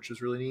art, which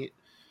was really neat.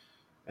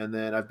 And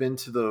then I've been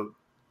to the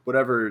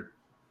whatever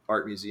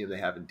art museum they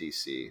have in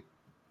DC.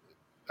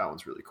 That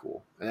one's really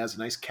cool. And it has a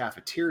nice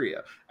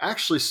cafeteria.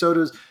 Actually, so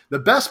does the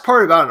best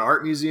part about an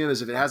art museum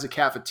is if it has a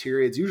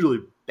cafeteria, it's usually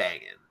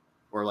banging,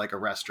 or like a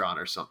restaurant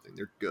or something.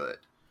 They're good.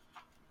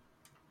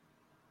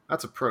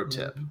 That's a pro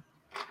tip.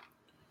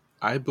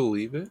 I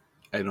believe it.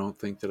 I don't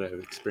think that I've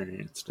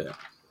experienced it.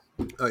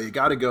 Oh, you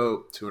got to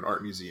go to an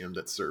art museum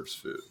that serves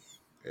food.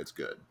 It's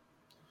good.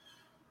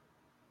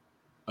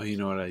 Oh, you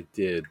know what I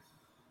did?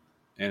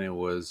 And it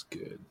was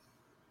good.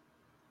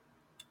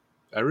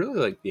 I really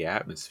like the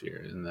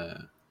atmosphere in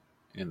the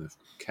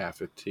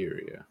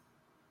cafetorium.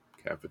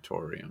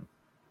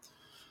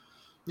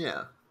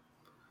 Yeah.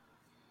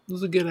 It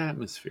was a good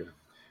atmosphere.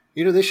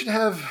 You know, they should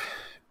have,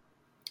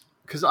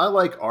 because I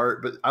like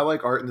art, but I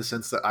like art in the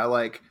sense that I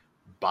like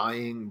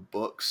buying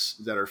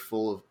books that are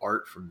full of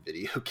art from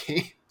video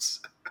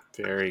games.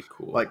 Very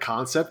cool. Like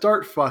concept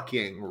art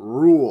fucking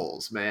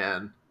rules,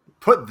 man.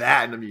 Put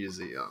that in a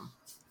museum.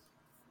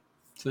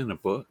 It's in a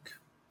book.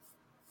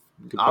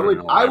 I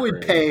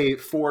would pay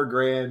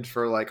 $4,000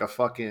 for like a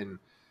fucking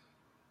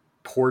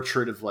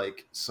portrait of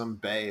like some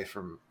bae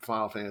from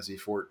Final Fantasy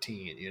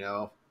 14, you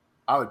know?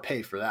 I would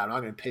pay for that. I'm not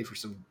going to pay for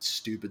some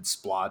stupid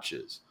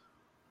splotches.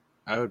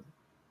 I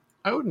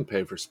wouldn't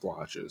pay for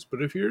splotches,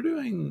 but if you're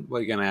doing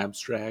like an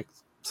abstract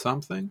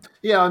something,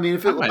 yeah, I mean,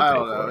 if it, I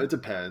don't know, it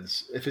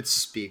depends. If it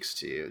speaks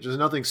to you, just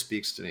nothing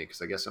speaks to me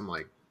because I guess I'm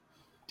like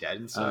dead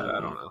inside.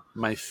 I don't know.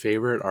 My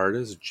favorite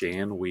artist,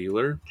 Jan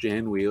Wheeler.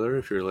 Jan Wheeler,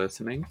 if you're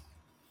listening,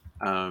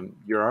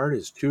 your art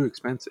is too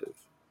expensive,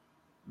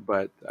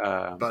 but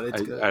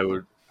it's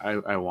good.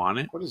 I want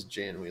it. What has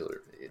Jan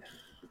Wheeler made?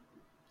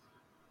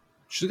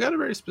 She's got a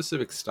very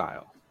specific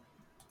style,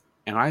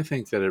 and I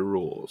think that it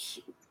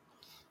rules.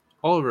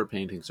 All of her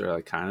paintings are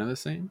like kind of the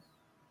same.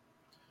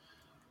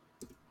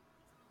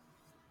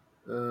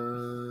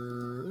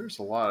 There's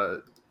a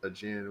lot of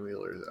Jan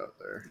Wheelers out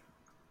there.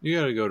 You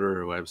got to go to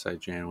her website,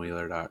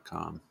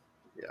 janwheeler.com.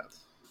 Yeah.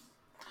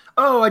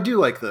 Oh, I do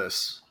like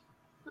this.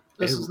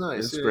 This is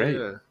nice. It's great.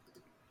 Yeah.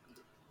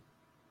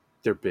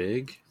 They're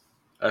big.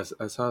 I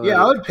saw that.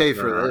 Yeah, I would pay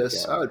for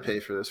this. I would pay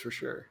for this for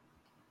sure.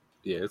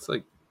 Yeah, it's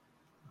like,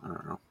 I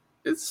don't know.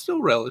 It's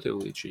still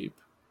relatively cheap.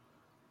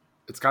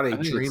 It's got a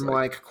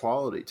dreamlike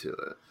quality to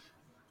it.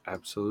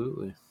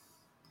 Absolutely.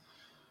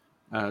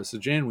 So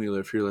Jan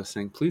Wheeler, if you're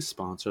listening, please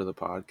sponsor the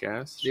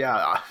podcast.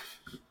 Yeah.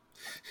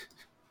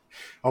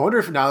 I wonder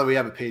if now that we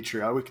have a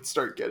Patreon, we can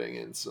start getting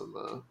in some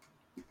of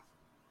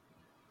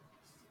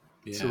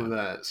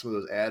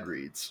those ad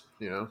reads,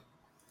 you know?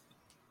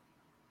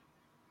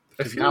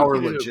 Because now we're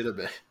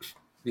legitimate.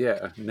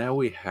 Yeah, now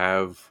we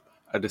have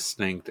a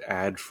distinct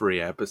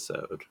ad-free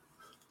episode.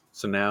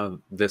 So now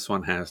this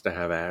one has to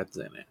have ads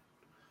in it.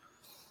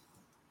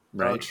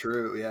 Right? Oh,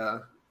 true, yeah.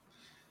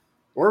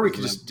 Or we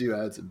could just do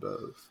ads in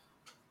both.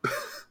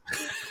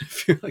 I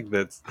feel like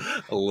that's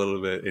a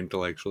little bit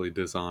intellectually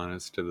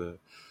dishonest to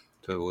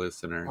the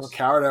listeners. Well,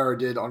 Coward Hour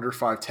did under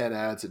 510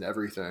 ads and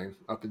everything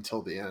up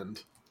until the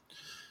end.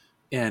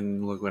 Yeah,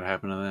 and look what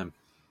happened to them.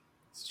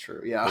 It's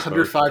true. Yeah, they're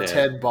under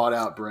 510 bought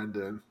out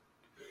Brendan.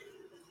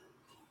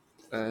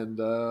 And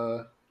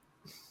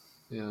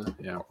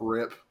yeah.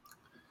 Rip.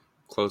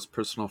 Close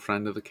personal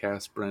friend of the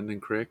cast,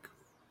 Brendan Crick.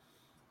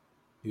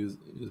 He was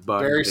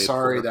very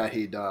sorry that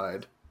he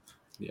died.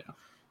 Yeah.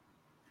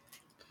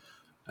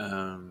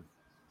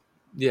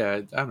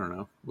 Yeah, I don't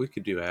know. We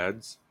could do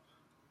ads.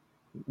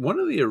 One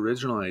of the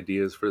original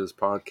ideas for this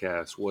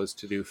podcast was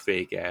to do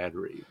fake ad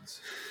reads.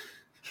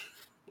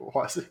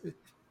 Was it?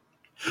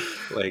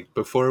 Like,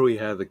 before we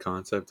had the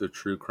concept of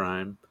true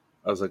crime,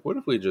 I was like, what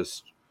if we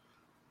just,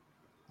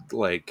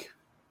 like,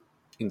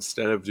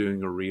 instead of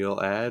doing a real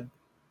ad,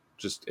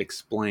 just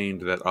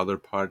explained that other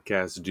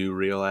podcasts do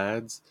real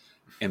ads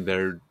and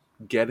they're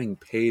getting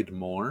paid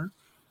more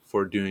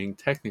for doing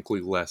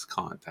technically less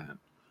content.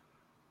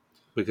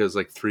 Because,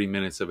 like, 3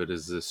 minutes of it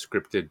is a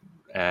scripted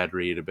ad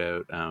read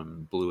about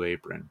Blue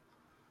Apron.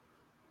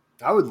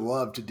 I would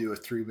love to do a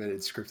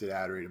 3-minute scripted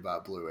ad read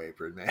about Blue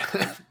Apron, man.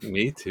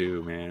 Me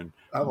too, man.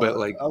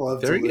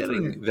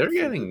 They're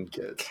getting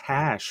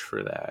cash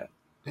for that.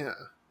 Yeah.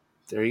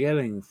 They're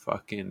getting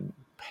fucking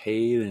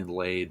paid and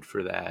laid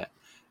for that.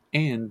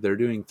 And they're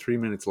doing 3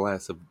 minutes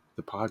less of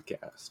the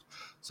podcast.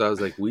 So I was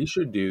like, we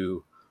should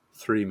do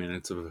 3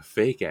 minutes of a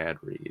fake ad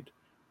read.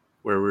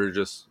 Where we're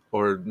just,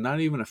 or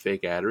not even a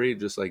fake ad read,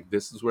 just like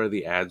this is where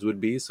the ads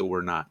would be, so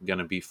we're not going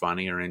to be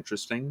funny or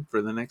interesting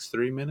for the next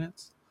 3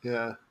 minutes.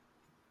 Yeah.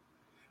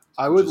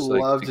 I would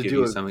love to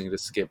do something to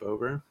skip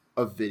over.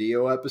 A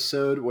video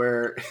episode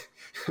where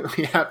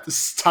we have to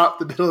stop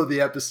the middle of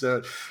the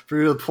episode for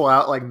you to pull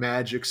out like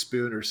Magic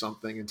Spoon or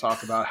something and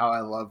talk about how I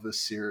love this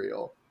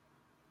cereal.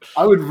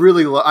 I would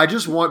really I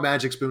just want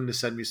Magic Spoon to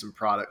send me some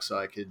products so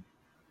I could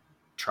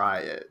try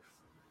it.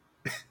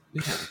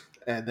 Yeah.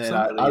 And then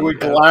I would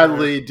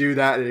gladly do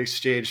that in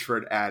exchange for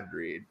an ad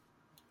read.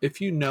 If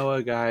you know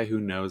a guy who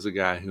knows a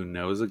guy who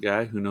knows a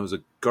guy who knows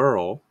a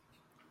girl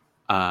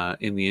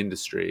in the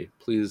industry,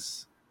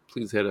 please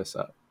hit us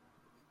up.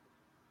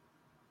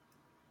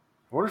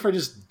 I wonder if I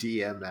just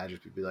DM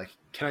Magic and be like,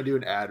 can I do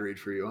an ad read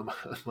for you on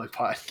my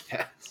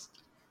podcast?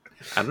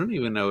 I don't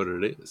even know what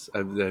it is.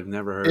 I've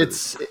never heard of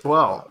it.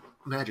 Well,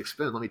 Magic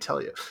Spoon, let me tell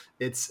you.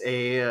 It's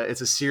a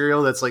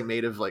cereal that's like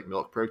made of like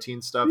milk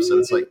protein stuff, so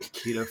it's like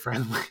keto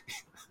friendly.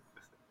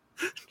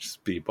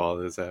 Just beep all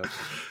this out.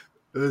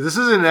 This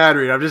isn't an ad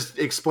read. I'm just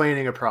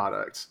explaining a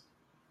product.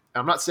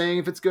 I'm not saying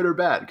if it's good or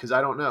bad because I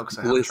don't know. Because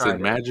I haven't tried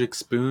it. Magic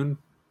Spoon.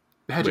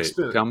 Magic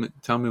Spoon.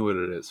 Tell me what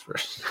it is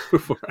first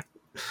before.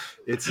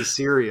 It's a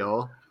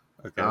cereal.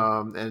 Okay.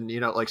 And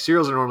like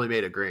cereals are normally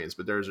made of grains,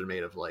 but theirs are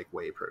made of like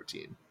whey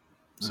protein.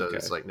 So Okay.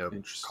 it's like no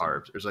Interesting.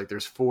 carbs.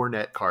 There's 4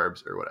 net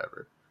carbs or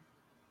whatever.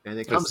 And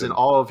it comes in Listen.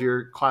 all of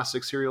your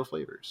classic cereal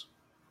flavors.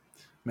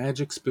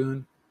 Magic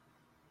Spoon,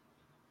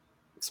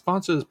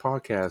 sponsor this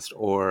podcast,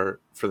 or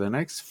for the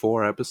next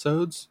 4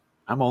 episodes,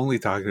 I'm only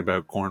talking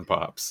about corn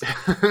pops.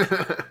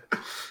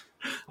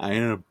 I'm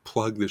gonna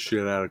plug the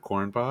shit out of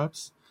corn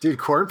pops. Dude,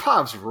 corn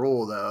pops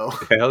rule though.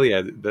 Hell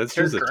yeah, that's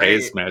They're just a great.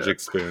 taste, Magic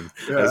Spoon.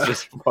 Yeah. That's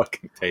just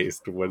fucking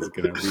taste what it's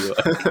gonna be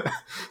like.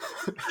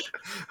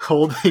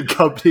 Holding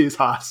companies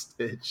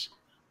hostage.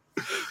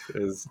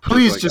 It's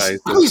Please like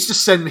ISIS. please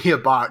just send me a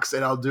box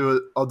and I'll do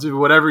it. I'll do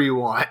whatever you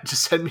want.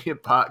 Just send me a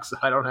box so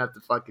I don't have to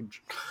fucking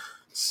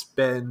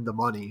spend the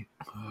money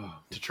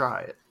to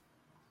try it.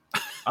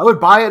 I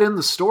would buy it in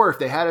the store if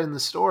they had it in the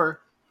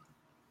store,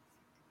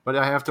 but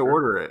I have to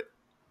order it.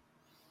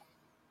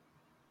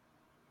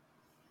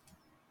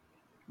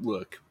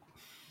 Look,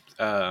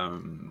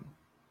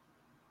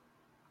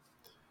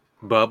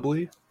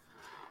 bubbly.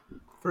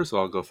 First of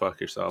all, go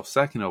fuck yourself.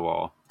 Second of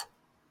all,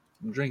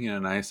 I'm drinking a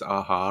nice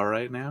AHA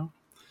right now.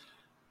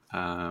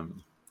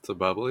 So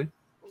bubbly.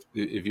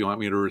 If you want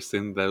me to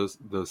rescind those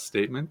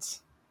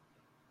statements,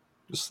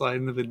 just slide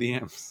into the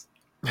DMs.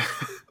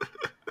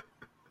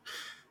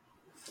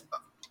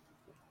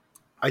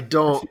 I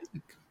don't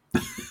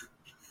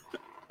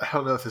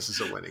know if this is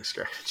a winning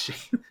strategy.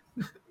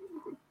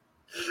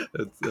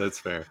 That's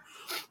fair.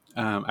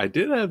 I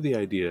did have the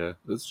idea.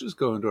 Let's just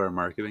go into our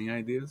marketing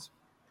ideas.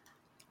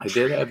 I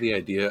did have the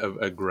idea of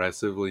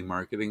aggressively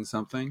marketing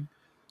something.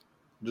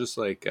 Just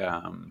like,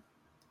 how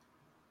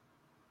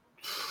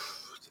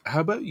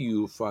about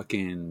you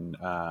fucking,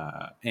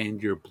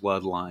 and your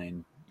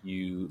bloodline,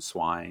 you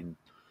swine,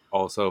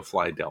 also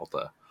fly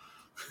Delta.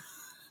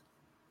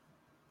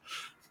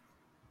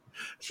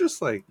 It's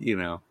just like,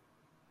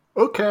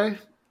 Okay.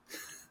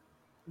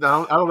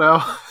 No, I don't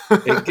know.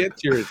 it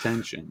gets your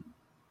attention.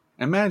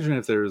 Imagine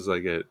if there was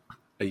like a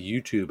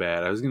YouTube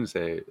ad. I was going to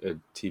say a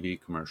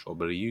TV commercial,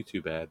 but a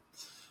YouTube ad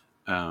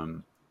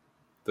that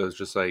was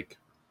just like,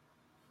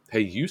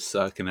 hey, you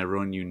suck and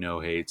everyone you know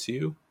hates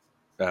you.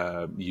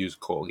 Use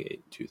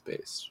Colgate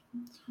toothpaste.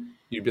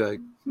 You'd be like,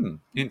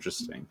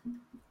 interesting.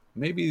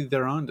 Maybe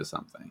they're onto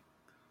something.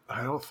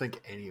 I don't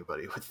think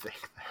anybody would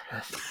think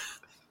that.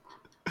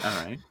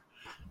 All right.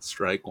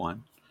 Strike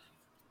one.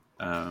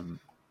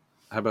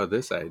 How about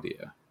this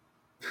idea?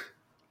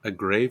 A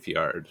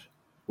graveyard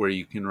where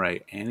you can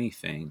write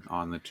anything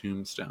on the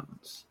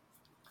tombstones.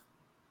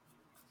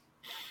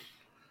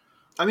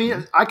 I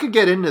mean, I could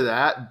get into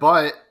that,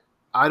 but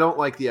I don't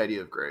like the idea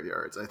of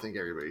graveyards. I think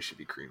everybody should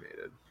be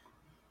cremated.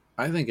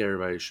 I think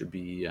everybody should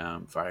be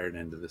fired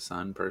into the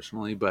sun,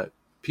 personally, but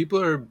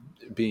people are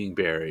being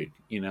buried.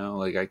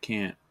 Like I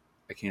can't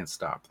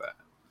stop that.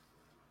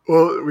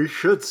 Well, we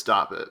should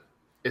stop it.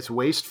 It's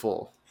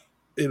wasteful.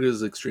 It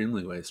is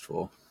extremely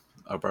wasteful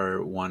of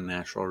our one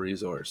natural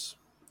resource.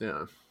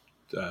 Yeah.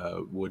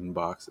 Wooden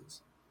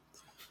boxes.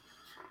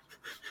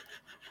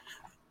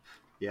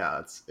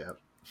 Yeah,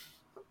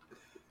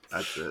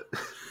 that's it.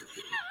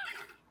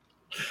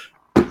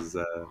 Is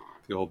the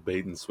old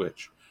bait and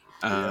switch.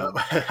 Yeah,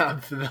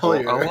 I'm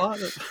familiar.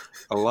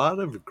 A lot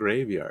of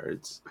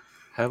graveyards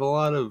have a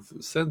lot of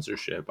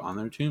censorship on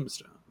their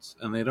tombstones,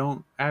 and they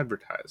don't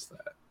advertise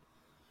that.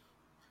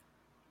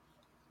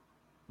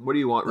 What do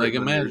you want Like,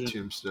 written on your imagine-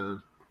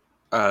 tombstone?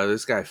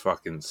 This guy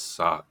fucking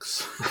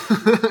sucks.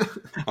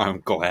 I'm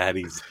glad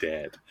he's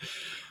dead.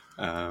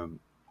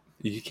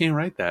 You can't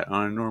write that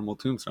on a normal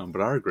tombstone,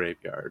 but our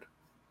graveyard,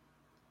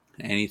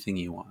 anything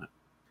you want.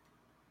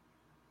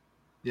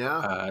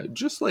 Yeah.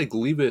 Just like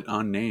leave it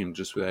unnamed.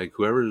 Just be like,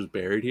 whoever's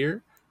buried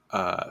here,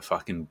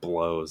 fucking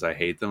blows. I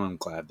hate them. I'm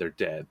glad they're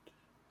dead.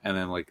 And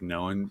then like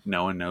no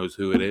one knows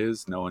who it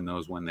is. No one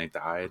knows when they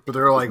died. But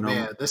they're like, No-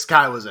 man, this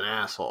guy was an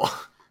asshole.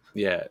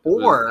 Yeah.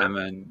 Or- and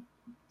then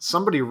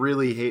Somebody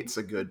really hates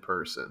a good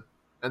person.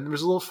 And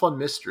there's a little fun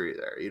mystery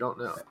there. You don't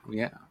know.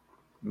 yeah,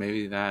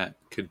 maybe that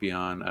could be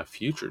on a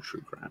future true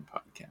crime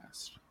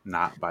podcast,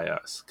 not by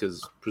us,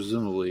 because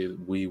presumably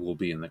we will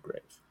be in the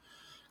grave.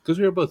 Because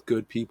we are both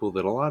good people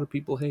that a lot of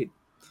people hate.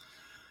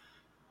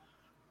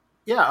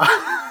 Yeah.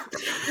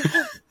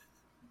 I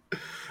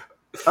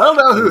don't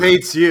know who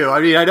hates you. I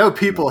mean, I know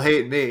people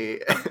hate me.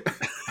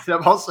 And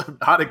I'm also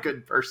not a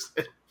good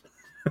person.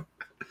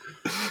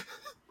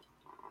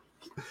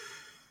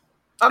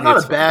 I'm not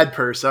It's a bad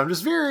person. I'm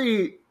just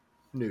very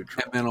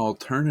neutral. And then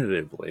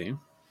alternatively,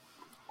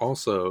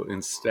 also,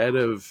 instead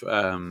of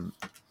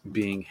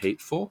being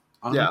hateful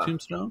on Yeah. the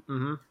tombstone,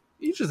 Mm-hmm.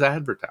 you just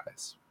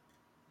advertise.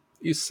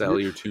 You sell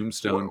your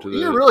tombstone to the...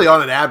 You're really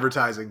on an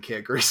advertising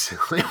kick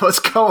recently. What's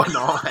going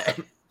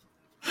on?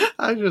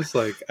 I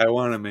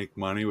want to make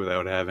money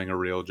without having a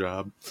real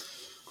job.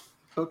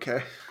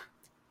 Okay.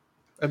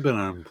 I've been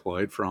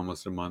unemployed for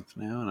almost a month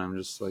now, and I'm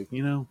just like,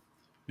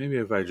 maybe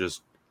if I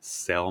just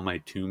sell my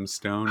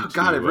tombstone. Oh,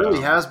 God, to, it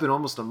really has been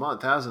almost a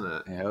month, hasn't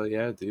it? Hell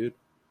yeah, dude.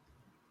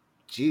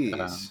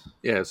 Jeez.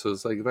 Yeah, so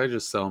it's like if I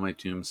just sell my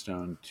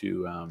tombstone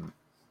to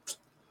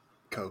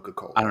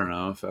Coca-Cola. I don't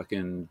know,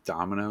 fucking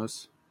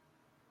Domino's.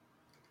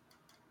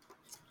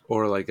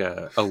 Or like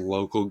a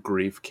local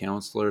grief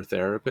counselor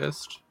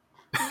therapist.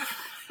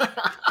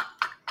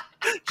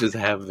 Just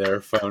have their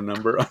phone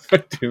number on my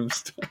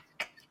tombstone.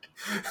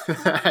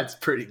 That's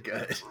pretty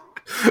good.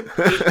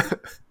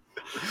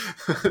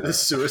 The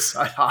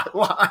suicide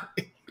hotline.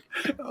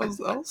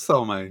 I'll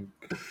sell my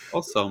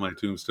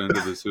tombstone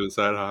to the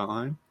suicide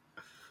hotline.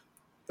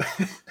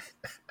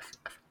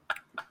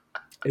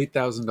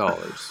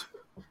 $8,000.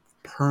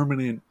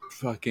 Permanent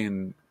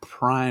fucking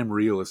prime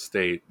real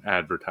estate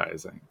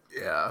advertising.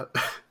 Yeah.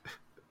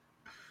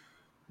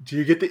 Do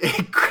you get the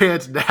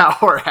 $8,000 now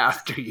or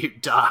after you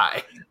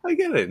die? I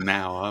get it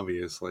now,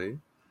 obviously.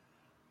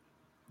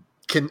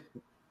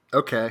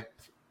 Okay.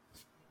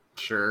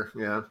 Sure,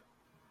 yeah.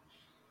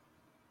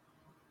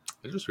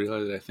 I just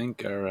realized I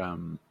think our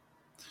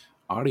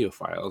audio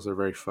files are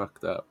very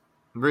fucked up.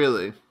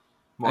 Really?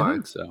 Why? I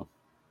think so.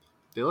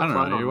 They look I don't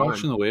fine know. on You're mine.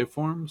 watching the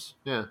waveforms?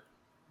 Yeah.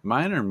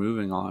 Mine are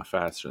moving a lot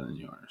faster than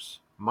yours.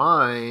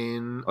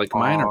 Mine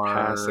Mine are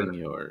passing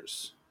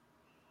yours.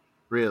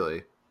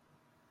 Really?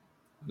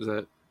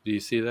 Do you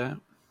see that?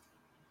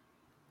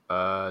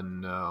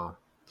 No.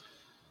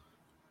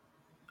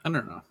 I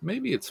don't know.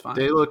 Maybe it's fine.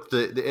 It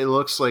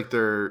looks like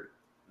they're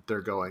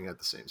going at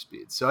the same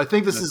speed. So I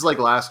think this is like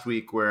last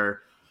week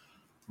where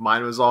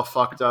mine was all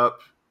fucked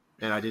up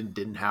and I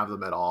didn't have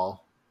them at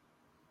all.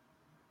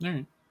 All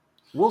right.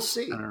 We'll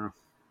see. I don't know.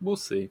 We'll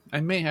see.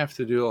 I may have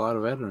to do a lot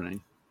of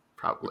editing,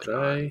 Probably which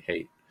not. I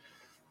hate.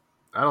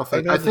 I don't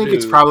think. I'd I have to think do-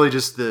 it's probably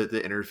just the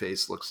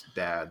interface looks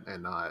bad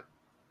and not,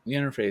 The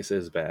interface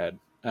is bad.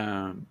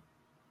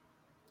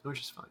 which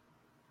is fine.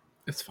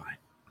 It's fine.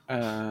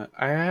 I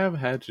have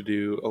had to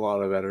do a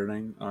lot of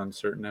editing on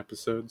certain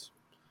episodes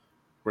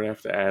where I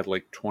have to add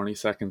like 20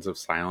 seconds of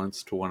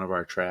silence to one of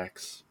our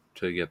tracks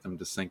to get them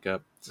to sync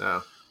up.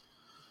 No.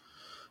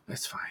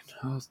 That's fine.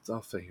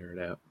 I'll figure it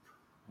out.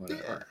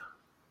 Whatever. Yeah.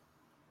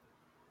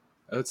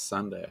 Oh, it's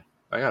Sunday.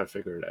 I gotta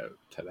figure it out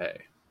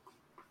today.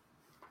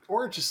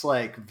 Or just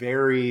like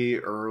very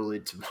early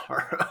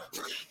tomorrow.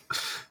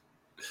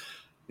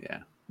 Yeah.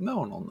 No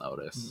one will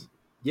notice.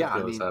 Yeah, It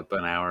I goes mean, up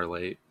an hour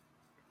late.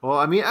 well,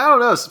 I mean, I don't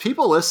know.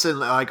 People listen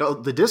like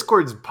the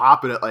Discord's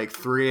popping at like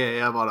 3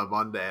 a.m. on a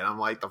Monday, and I'm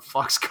like, the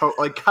fuck's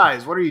like,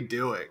 guys, what are you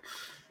doing?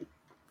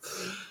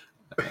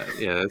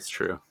 Yeah, that's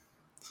true.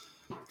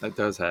 That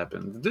does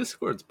happen. The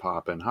Discord's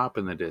popping. Hop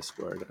in the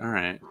Discord. All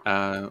right.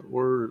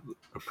 We're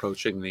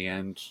approaching the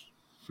end.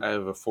 I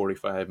have a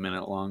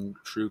 45-minute long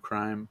true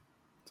crime.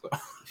 So,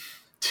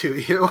 Do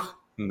you?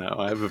 no,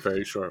 I have a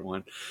very short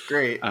one.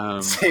 Great.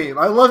 Um, Same.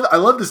 I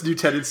love this new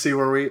tendency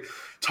where we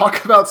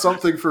talk about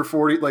something for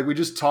 40, like we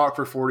just talk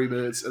for 40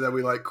 minutes and then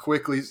we like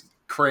quickly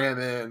cram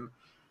in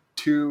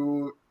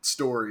 2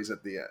 stories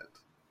at the end.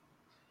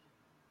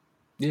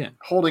 Yeah.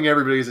 Holding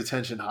everybody's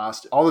attention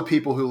hostage. All the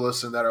people who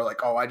listen that are like,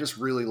 oh, I just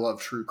really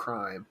love true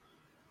crime.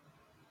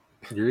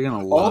 You're going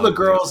to love All the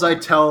girls this. I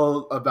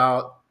tell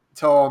about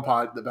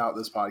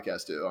this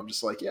podcast do. I'm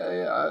just like,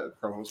 yeah, I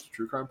co-host a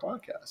true crime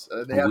podcast.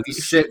 And they have We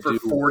to sit for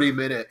should do- 40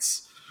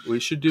 minutes.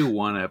 We should do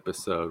one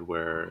episode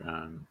where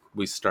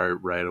we start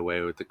right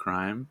away with the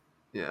crime,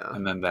 Yeah.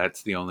 and then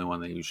that's the only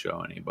one that you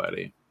show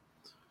anybody.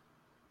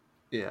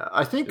 Yeah.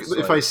 I think Just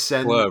if like, I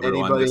send hello,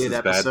 everyone. anybody This an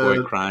is Bad episode,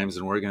 Boy Crimes,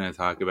 and we're going to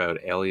talk about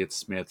Elliot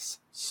Smith's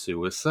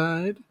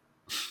suicide.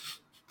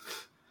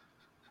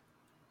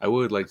 I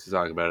would like to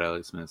talk about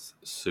Elliot Smith's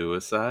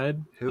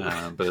suicide, Who-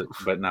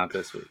 but not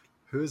this week.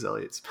 who is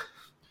Elliot Smith?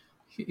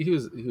 He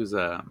was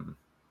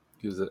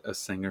a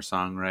singer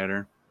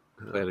songwriter,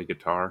 played a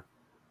guitar.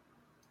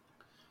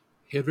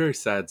 He had very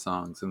sad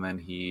songs, and then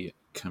he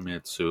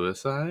committed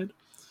suicide.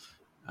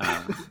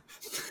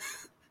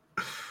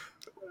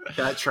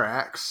 That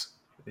tracks.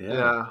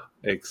 Yeah.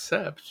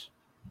 Except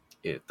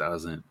it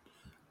doesn't.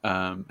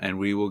 And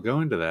we will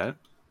go into that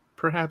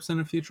perhaps in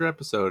a future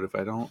episode if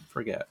I don't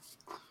forget.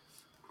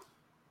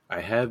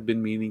 I have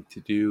been meaning to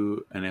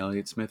do an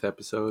Elliott Smith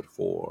episode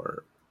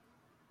for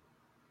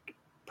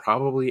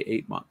probably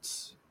 8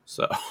 months.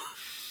 So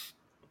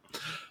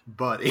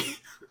Buddy.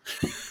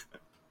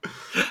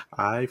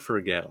 I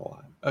forget a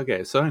lot.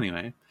 Okay, so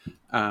anyway,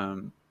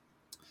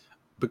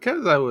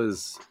 because I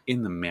was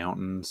in the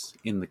mountains,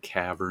 in the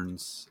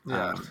caverns,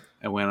 Yeah.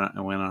 I went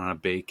on a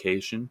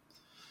vacation.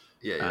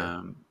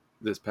 Yeah.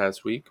 This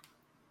past week.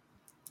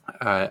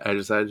 I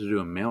decided to do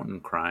a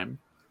mountain crime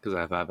because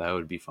I thought that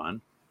would be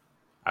fun.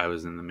 I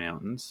was in the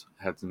mountains,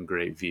 had some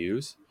great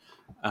views,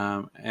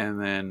 and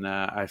then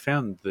I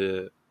found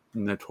the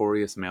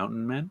Notorious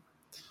Mountain Men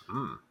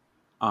Mm.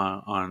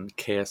 on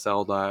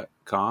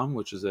KSL.com,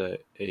 which is a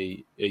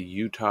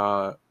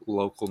Utah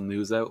local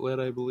news outlet,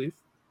 I believe.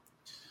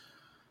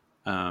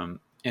 And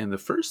the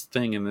first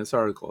thing in this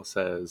article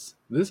says,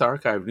 this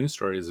archived news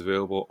story is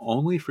available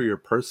only for your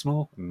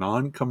personal,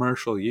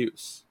 non-commercial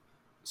use.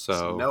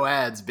 So No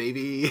ads,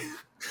 baby.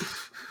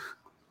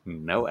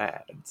 no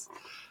ads.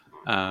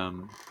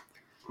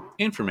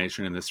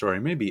 Information in the story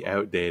may be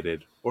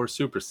outdated or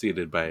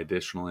superseded by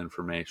additional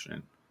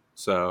information.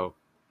 So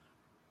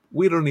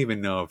we don't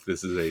even know if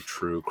this is a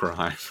true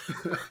crime.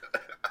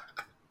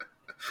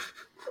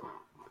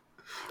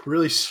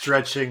 Really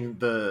stretching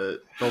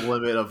the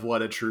limit of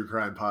what a true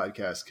crime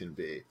podcast can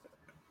be.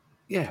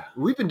 Yeah.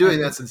 We've been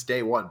doing that since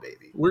day one,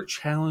 baby. We're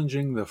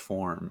challenging the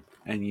form.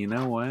 And you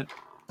know what?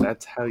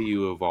 That's how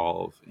you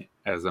evolve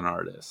as an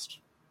artist.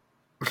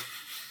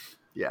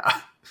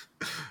 Yeah.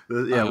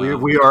 Yeah,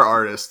 we are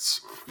artists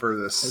for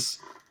this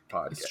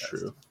podcast. It's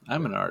true.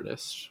 I'm an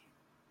artist.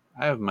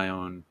 I have my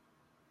own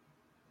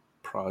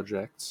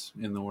projects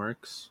in the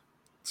works.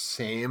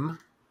 Same,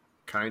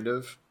 kind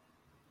of.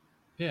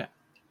 Yeah.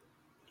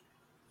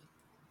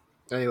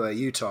 Anyway,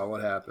 Utah,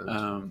 what happened?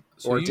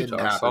 So or it Utah, didn't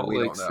happen. Salt We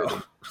Lake don't know.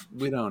 City.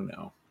 We don't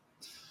know.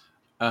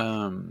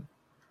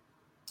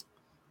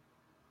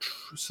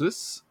 So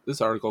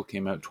this article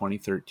came out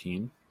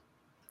 2013.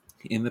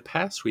 In the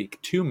past week,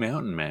 2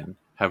 mountain men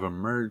have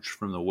emerged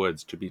from the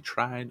woods to be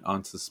tried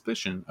on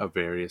suspicion of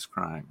various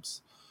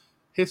crimes.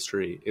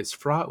 History is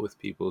fraught with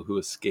people who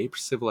escaped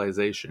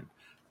civilization,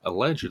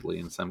 allegedly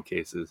in some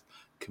cases,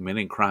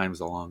 committing crimes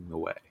along the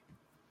way.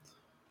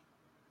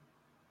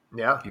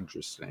 Yeah,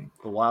 Interesting.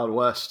 the Wild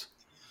West.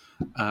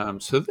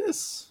 So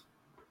this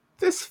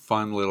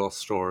fun little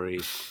story,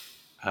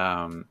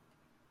 mountain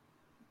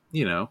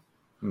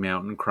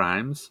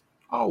crimes,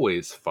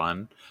 always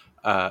fun,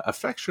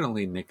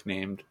 affectionately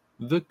nicknamed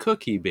the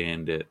Cookie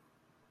Bandit.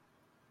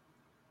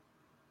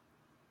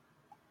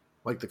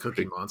 Like the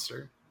Cookie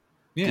Monster.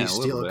 Yeah, Do you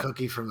steal a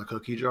cookie from the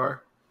cookie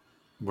jar?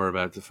 We're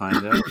about to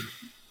find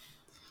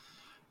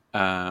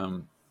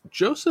out.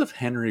 Joseph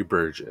Henry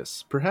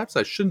Burgess. Perhaps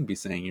I shouldn't be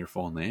saying your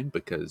full name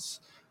because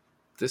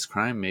this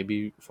crime may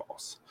be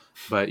false.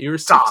 But you were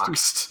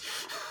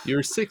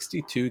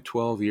 62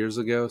 12 years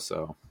ago,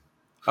 so...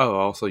 Oh,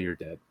 also you're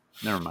dead.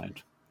 Never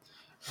mind.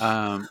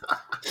 I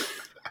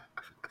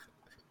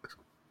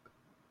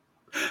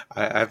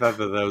thought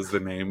that was the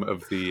name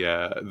of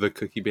the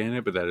Cookie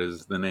Bandit, but that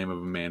is the name of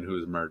a man who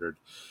was murdered.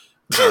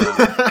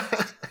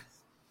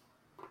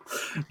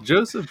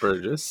 Joseph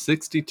Burgess,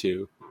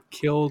 62,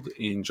 killed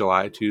in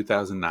July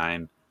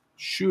 2009,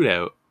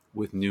 shootout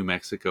with New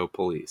Mexico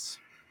police.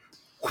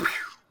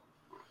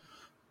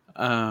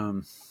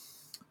 So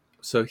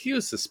he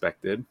was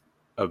suspected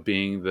of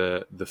being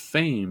the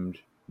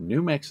famed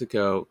New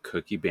Mexico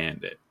Cookie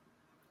Bandit.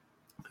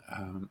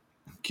 Can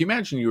you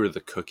imagine you were the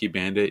Cookie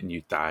Bandit and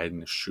you died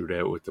in a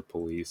shootout with the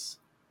police?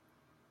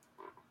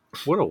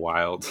 What a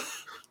wild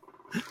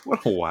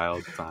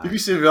time. If you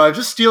say, I'm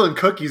just stealing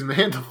cookies,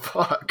 man, the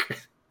fuck?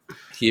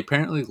 He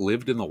apparently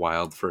lived in the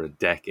wild for a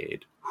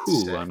decade.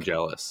 Sick. I'm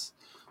jealous.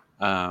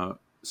 So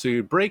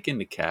he'd break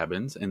into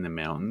cabins in the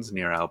mountains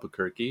near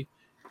Albuquerque,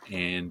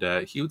 and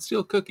he would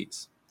steal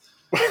cookies.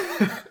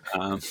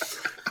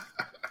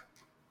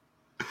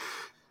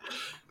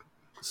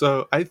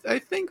 So I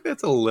think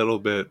that's a little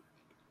bit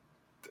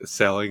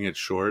selling it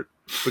short,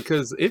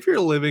 because if you're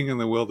living in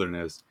the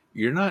wilderness,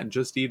 you're not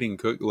just eating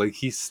like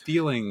he's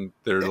stealing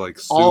their like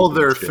soup all and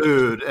their shit.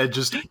 food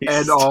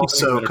and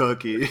also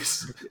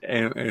cookies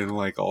and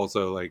like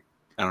also like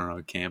I don't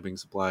know, camping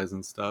supplies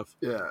and stuff.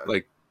 Yeah,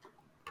 like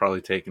probably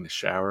taking a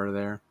shower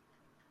there.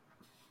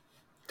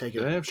 Do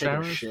they have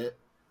showers? Shit.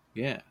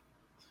 Yeah.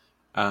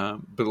 But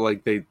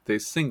like they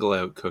single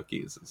out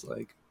cookies as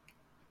like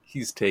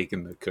he's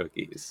taking the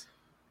cookies,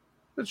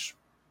 which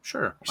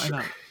sure, why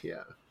not?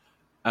 Yeah.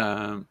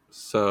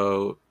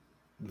 So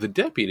the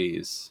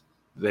deputies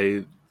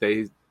they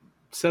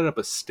set up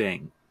a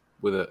sting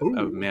with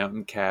a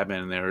mountain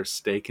cabin, and they were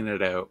staking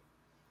it out.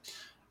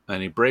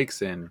 And he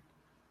breaks in,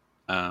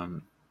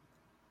 and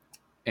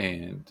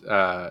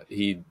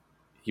he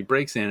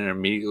breaks in and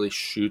immediately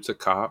shoots a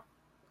cop,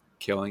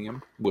 killing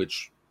him.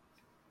 Which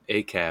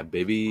ACAB,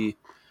 baby.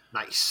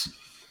 Nice.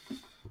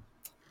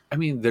 I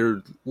mean,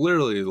 they're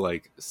literally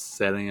like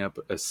setting up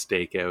a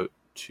stakeout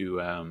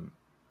to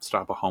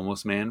stop a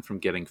homeless man from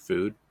getting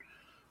food.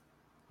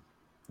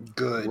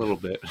 Good. A little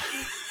bit.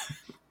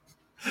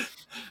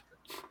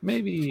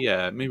 maybe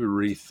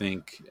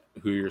rethink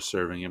who you're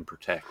serving and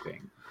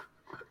protecting.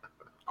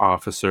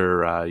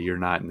 Officer, you're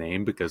not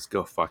named because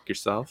go fuck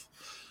yourself.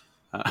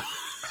 A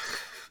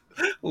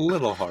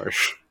little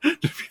harsh.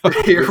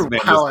 You're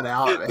wilding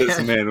out, man. This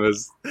man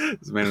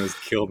was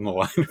killed in the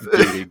line of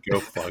duty. Go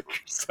fuck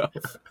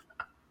yourself.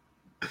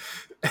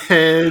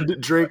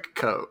 And drink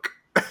Coke.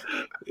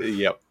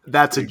 Yep.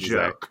 That's a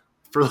joke.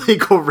 For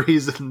legal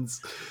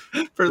reasons.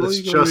 For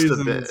legal reasons.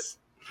 A bit.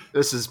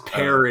 This is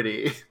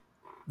parody.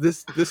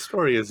 This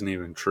story isn't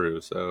even true,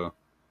 so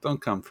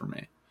don't come for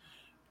me.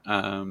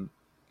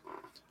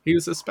 He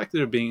was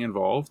suspected of being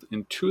involved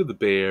in 2 of the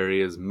Bay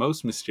Area's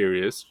most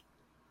mysterious.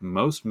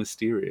 I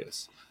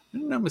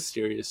didn't know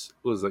mysterious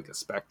was like a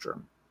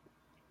spectrum.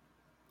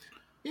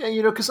 Yeah,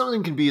 because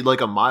something can be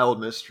like a mild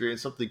mystery, and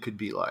something could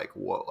be like,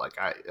 whoa, like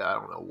I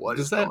don't know what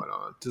is going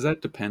on. Does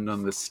that depend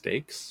on the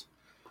stakes?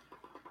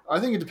 I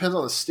think it depends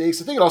on the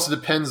stakes. I think it also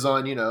depends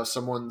on,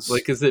 someone's...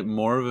 Like, is it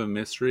more of a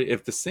mystery?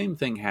 If the same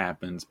thing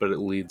happens, but it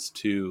leads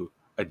to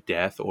a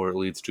death or it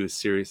leads to a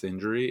serious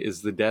injury,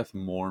 is the death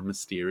more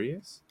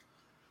mysterious?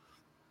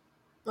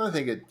 I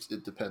think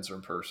it depends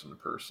from person to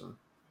person.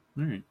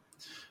 All right.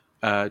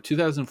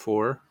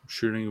 2004,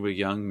 shooting of a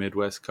young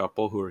Midwest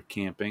couple who were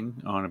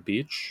camping on a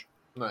beach.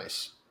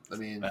 Nice. I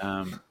mean,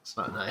 it's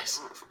not nice.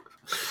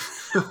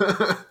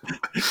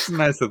 It's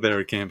nice that they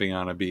were camping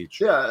on a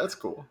beach. Yeah, that's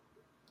cool.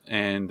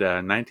 And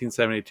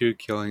 1972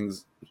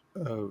 killings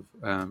of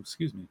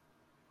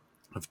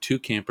of two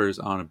campers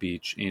on a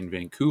beach in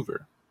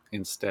Vancouver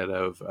instead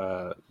of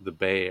the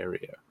Bay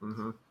Area.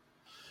 Mm-hmm.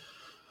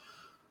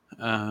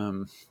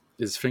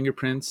 His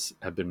fingerprints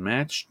have been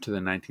matched to the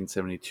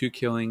 1972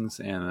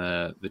 killings, and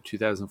the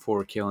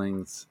 2004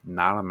 killings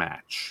not a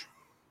match.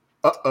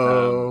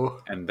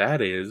 Uh-oh. And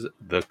that is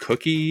the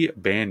Cookie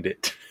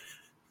Bandit.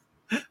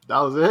 That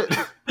was it?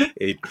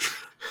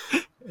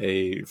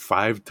 a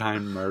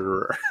 5-time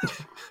murderer.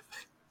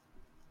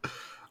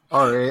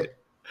 All right.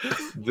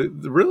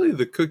 Really,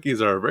 the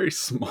cookies are a very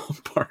small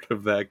part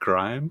of that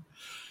crime.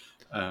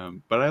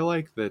 But I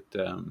like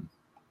that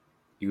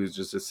he was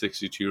just a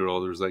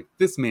 62-year-old who was like,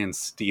 this man's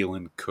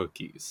stealing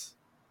cookies.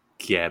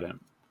 Get him.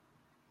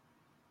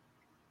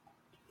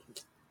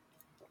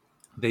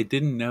 They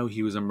didn't know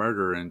he was a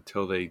murderer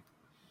until they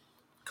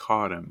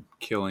caught him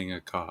killing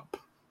a cop.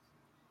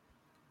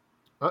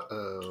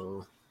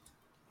 Uh-oh.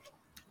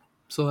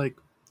 So, like,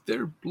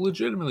 they're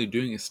legitimately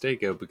doing a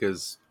stakeout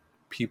because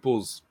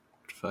people's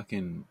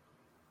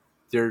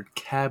their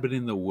cabin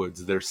in the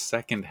woods, their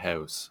second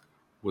house,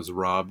 was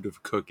robbed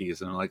of cookies.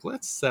 And I'm like,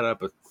 let's set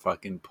up a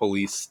fucking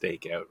police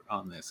stakeout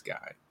on this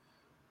guy.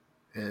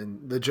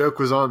 And the joke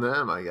was on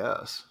them, I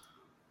guess.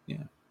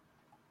 Yeah.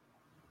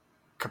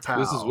 Kapow.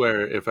 This is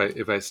where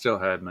if I still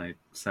had my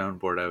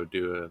soundboard, I would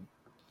do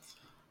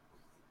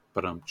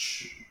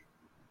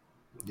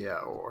Yeah,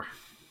 or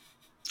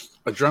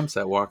a drum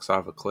set walks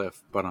off a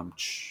cliff,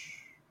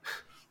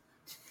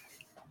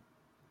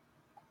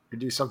 you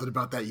do something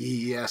about that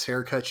yee ass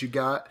haircut you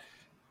got.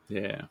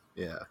 Yeah.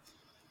 Yeah.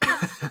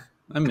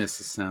 I miss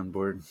the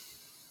soundboard.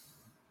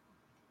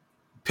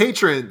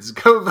 Patrons,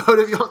 go vote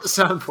if you want the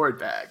soundboard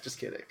back. Just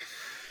kidding.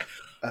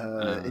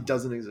 It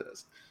doesn't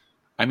exist.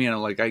 I mean,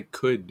 like, I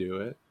could do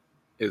it.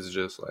 It's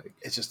just like...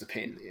 It's just a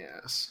pain in the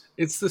ass.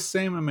 It's the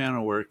same amount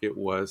of work it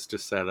was to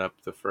set up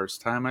the first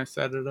time I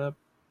set it up.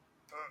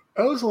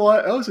 That was a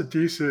lot. That was a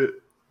decent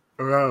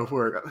amount of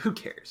work. Who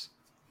cares?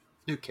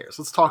 Who cares?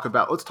 Let's talk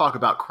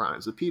about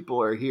crimes. The people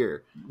are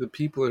here. The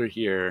people are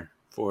here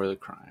for the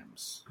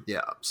crimes. Yeah.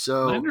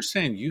 So I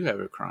understand you have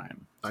a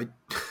crime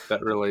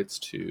that relates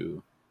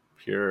to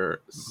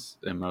pure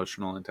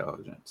emotional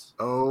intelligence.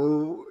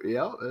 Oh,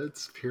 yeah,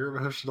 it's pure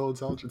emotional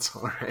intelligence.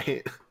 All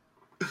right.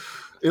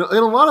 In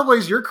a lot of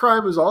ways, your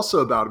crime is also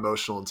about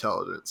emotional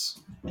intelligence.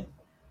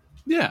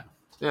 Yeah.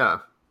 Yeah.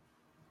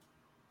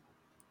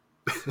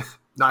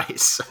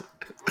 Nice.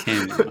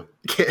 Cameo.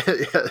 Yeah,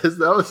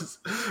 that was.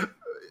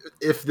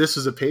 If this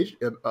was a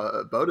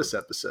bonus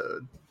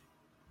episode.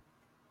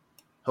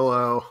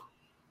 Hello.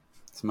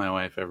 It's my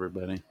wife,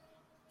 everybody.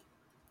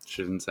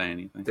 Shouldn't say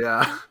anything.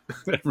 Yeah.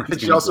 Everyone's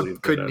She gonna also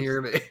believe couldn't that.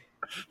 hear me.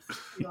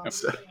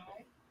 So-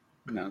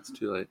 No, it's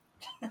too late.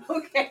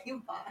 Okay,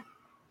 bye.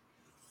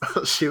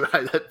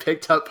 I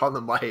picked up on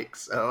the mic,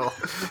 so.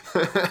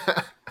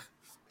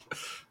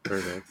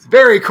 Perfect.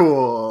 Very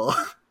cool.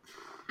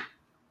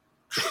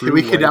 True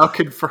We can wife. now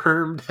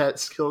confirm that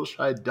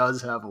Skillshy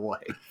does have a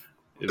wife.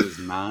 It has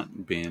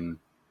not been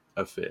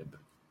a fib.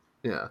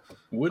 Yeah.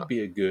 Would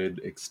be a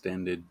good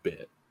extended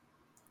bit.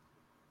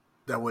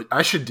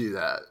 I should do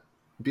that.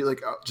 Be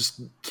like,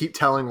 just keep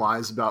telling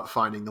lies about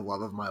finding the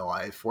love of my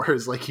life.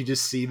 Whereas, like, you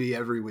just see me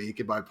every week,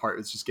 and my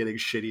partner's just getting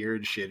shittier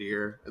and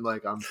shittier, and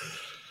like I'm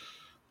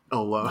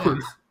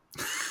alone.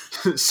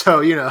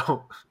 So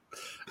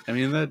I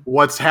mean that.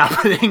 what's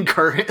happening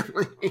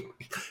currently?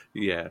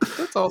 Yeah,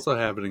 that's also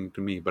happening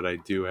to me. But I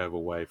do have a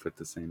wife at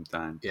the same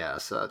time. Yeah,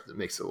 so that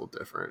makes it a little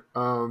different.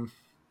 Yeah,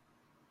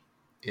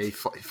 he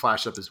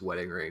flashed up his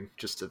wedding ring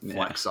just to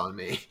flex on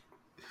me.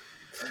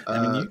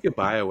 I mean, you could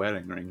buy a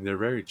wedding ring. They're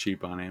very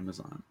cheap on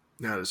Amazon.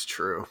 That is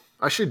true.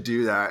 I should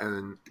do that and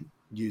then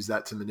use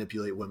that to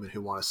manipulate women who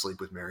want to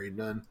sleep with married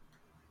men.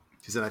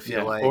 Because then I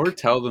feel like or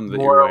tell them that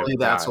your wife morally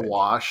that's a died.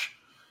 wash.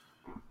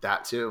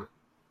 That too.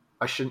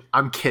 I shouldn't.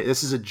 I'm kidding.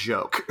 This is a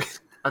joke.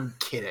 I'm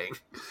kidding.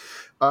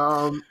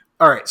 All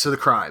right. So the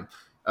crime.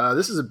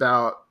 This is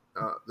about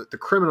the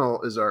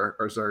criminal is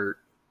our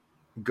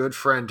good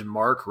friend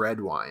Mark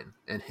Redwine,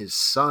 and his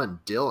son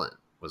Dylan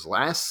was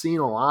last seen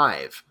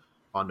alive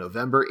on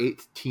November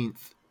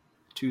 18th,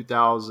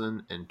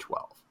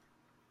 2012.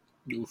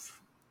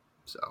 Oof.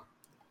 So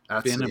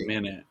that's Been a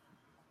minute.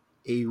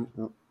 a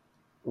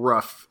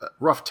rough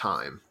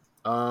time.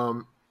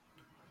 And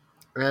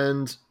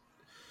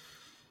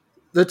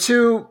the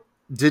two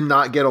did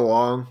not get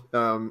along.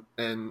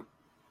 And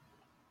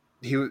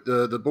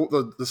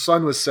the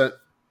son was sent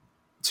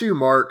to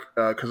Mark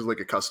because of like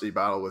a custody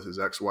battle with his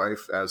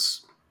ex-wife,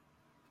 as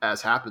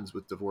happens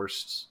with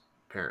divorced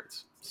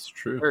parents. It's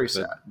true. Very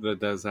sad. That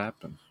does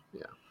happen.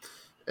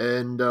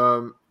 And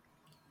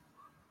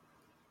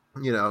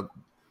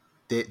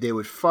they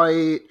would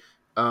fight.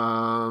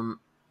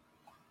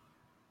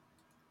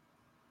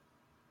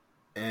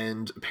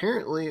 and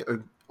apparently,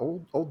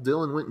 old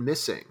Dylan went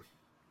missing.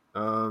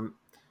 How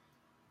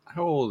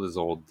old is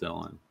old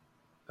Dylan?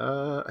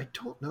 I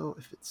don't know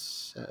if it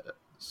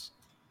says.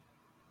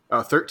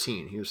 Oh,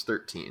 13. He was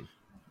 13.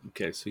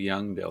 Okay, so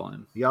young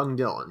Dylan. Young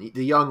Dylan,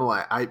 the young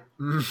lad.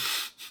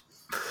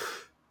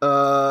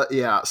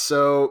 Yeah.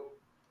 So,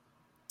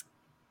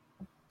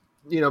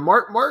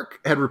 Mark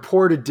had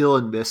reported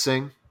Dylan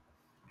missing,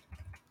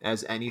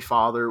 as any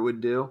father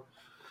would do.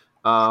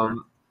 But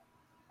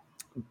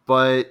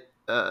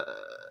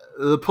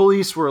the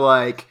police were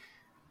like,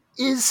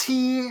 "Is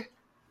he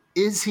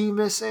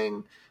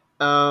missing?"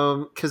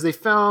 Because they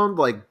found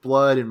like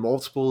blood in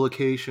multiple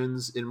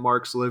locations in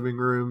Mark's living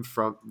room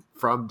from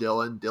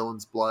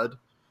Dylan's blood.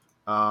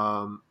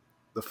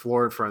 The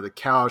floor in front of the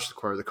couch, the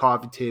corner of the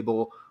coffee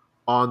table,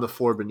 on the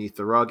floor beneath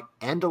the rug,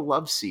 and a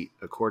love seat,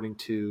 according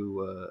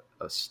to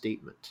a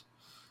statement.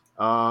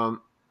 Yeah,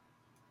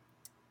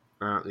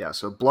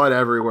 so blood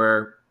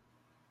everywhere.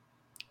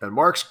 And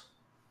Mark's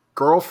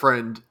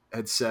girlfriend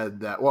had said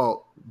that,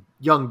 well,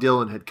 young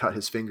Dylan had cut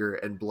his finger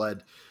and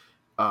bled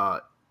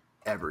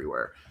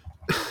everywhere.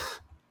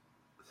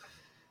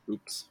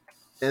 Oops.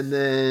 And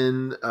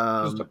then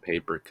Just a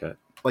paper cut.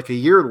 like a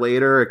year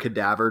later, a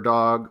cadaver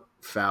dog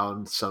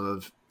found some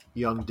of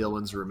young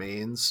Dylan's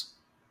remains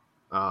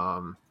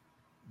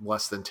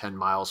less than 10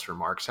 miles from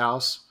Mark's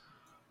house,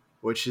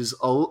 which is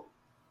a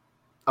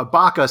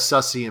baka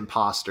sussy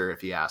imposter,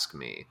 if you ask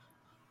me.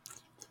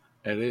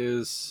 It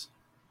is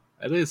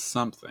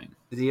something.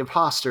 The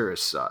imposter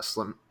is sus,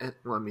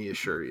 let me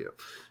assure you.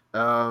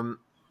 And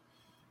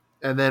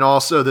then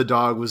also the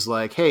dog was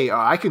like, hey,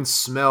 I can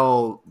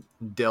smell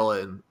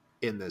Dylan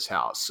in this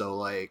house. So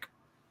like,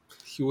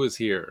 He was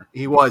here.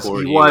 he was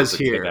a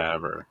here.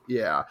 Cadaver.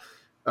 Yeah.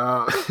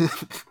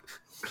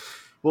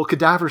 Well,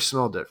 cadavers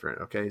smell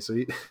different. Okay. So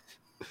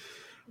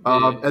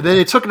and then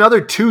it took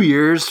another 2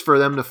 years for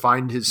them to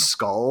find his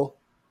skull.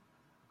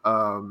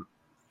 You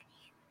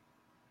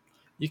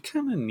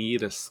kind of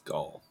need a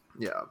skull.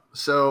 Yeah.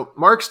 So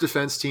Mark's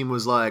defense team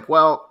was like,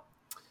 well,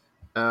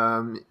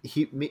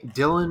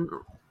 Dylan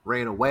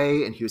ran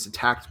away and he was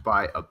attacked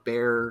by a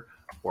bear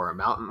or a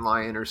mountain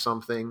lion or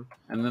something.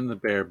 And then the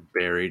bear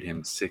buried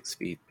him 6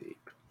 feet deep.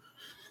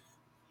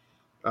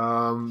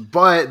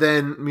 But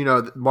then,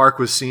 Mark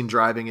was seen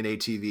driving an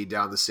ATV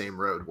down the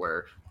same road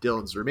where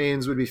Dylan's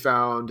remains would be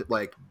found,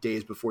 like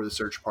days before the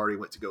search party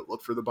went to go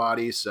look for the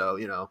body. So,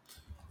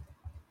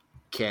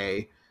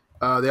 okay.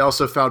 They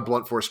also found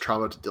blunt force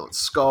trauma to Dylan's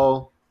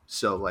skull.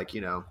 So, like,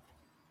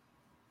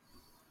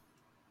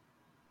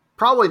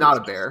 probably not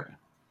a bear.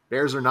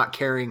 Bears are not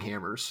carrying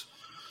hammers,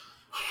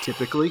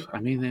 typically. I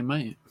mean, they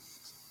might.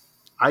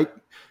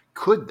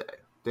 Could they?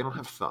 They don't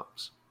have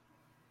thumbs.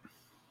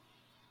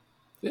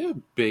 They have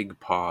big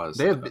paws.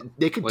 They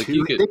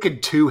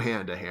could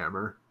two-hand a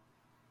hammer.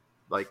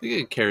 Like, they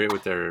could carry it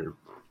with their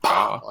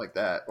paw. Like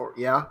that. Or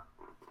yeah.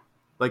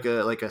 Like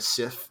a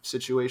Sith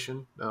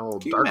situation. No,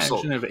 Can you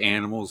imagine if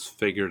animals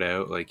figured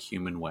out like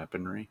human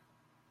weaponry?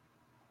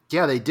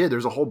 Yeah, they did.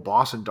 There's a whole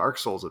boss in Dark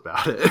Souls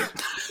about it.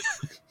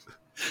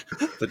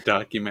 The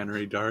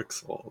documentary Dark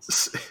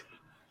Souls.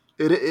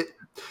 It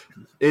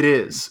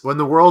is. When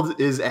the world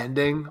is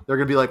ending, they're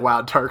gonna be like,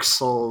 "Wow, Dark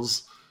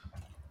Souls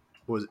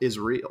is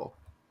real."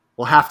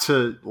 We'll have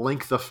to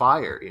link the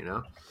fire,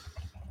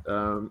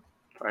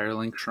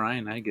 Firelink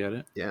Shrine, I get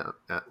it. Yeah.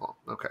 Well,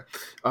 okay.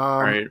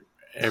 All right,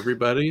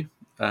 everybody.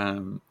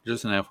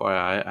 Just an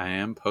FYI, I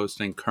am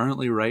posting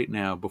currently right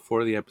now,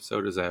 before the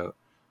episode is out,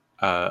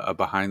 a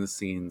behind the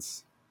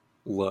scenes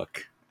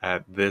look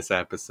at this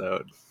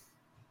episode.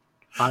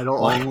 I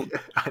don't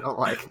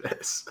like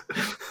this.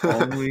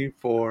 Only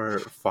for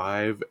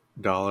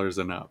 $5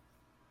 and up.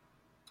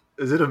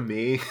 Is it a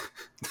me?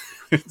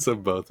 It's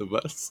of both of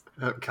us.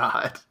 Oh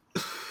God.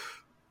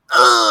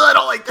 I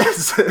don't like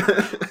this.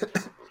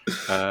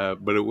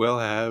 But it will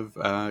have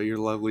your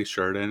lovely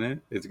shirt in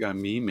it. It's got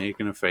me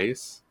making a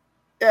face.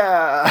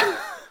 Yeah.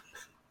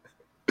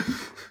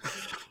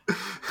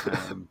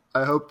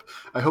 I hope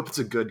it's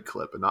a good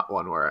clip and not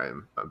one where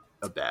I'm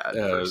a bad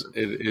person.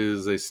 It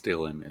is a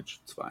still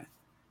image. It's fine.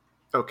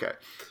 Okay.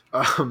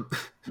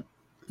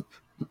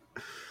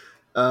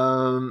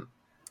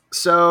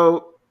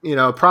 So,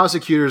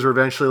 prosecutors were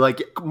eventually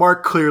like,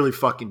 Mark clearly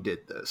fucking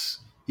did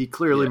this. He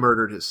clearly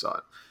murdered his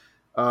son.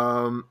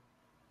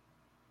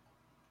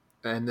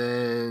 And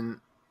then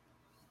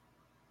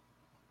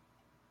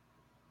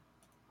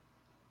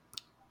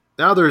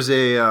now there's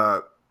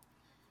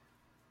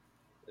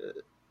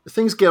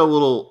things get a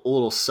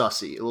little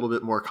sussy, a little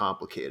bit more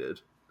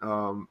complicated.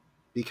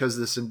 Because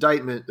this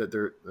indictment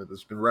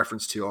that's been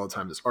referenced to all the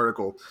time in this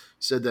article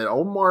said that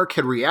old Mark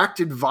had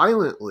reacted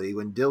violently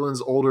when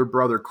Dylan's older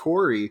brother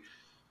Corey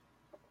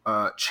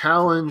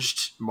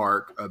challenged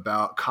Mark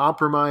about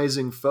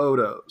compromising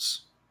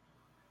photos.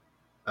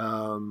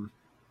 So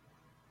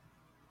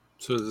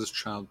is this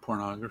child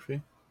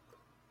pornography?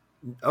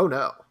 Oh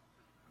no.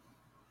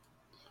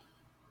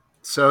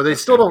 So they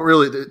still don't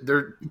really.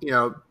 They're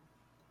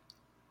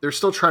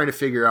still trying to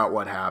figure out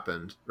what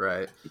happened,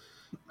 right?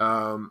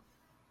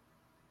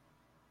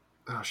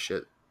 Oh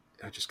shit!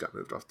 I just got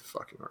moved off the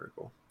fucking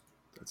article.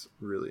 That's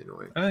really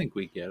annoying. I think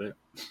we get it.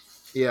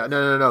 Yeah,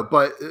 no.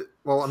 But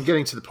well, I'm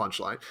getting to the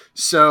punchline.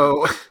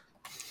 So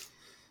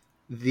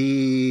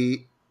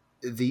the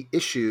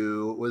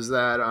issue was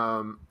that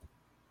the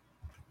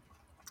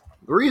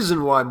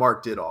reason why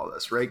Mark did all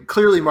this, right?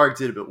 Clearly, Mark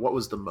did it, but what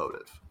was the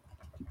motive?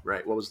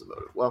 Right? What was the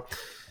motive? Well,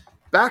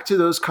 back to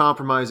those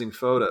compromising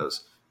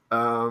photos.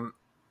 Old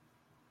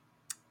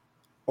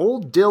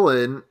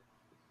Dylan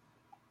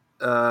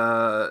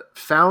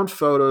found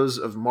photos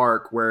of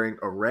Mark wearing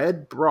a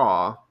red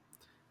bra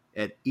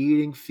and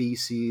eating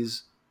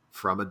feces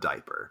from a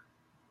diaper.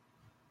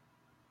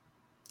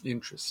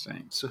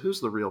 Interesting. So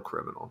who's the real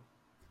criminal?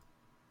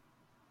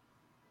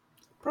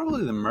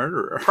 Probably the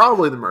murderer.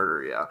 Probably the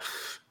murderer, yeah.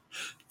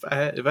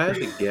 If I had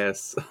to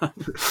guess,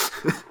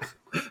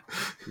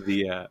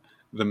 the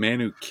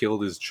man who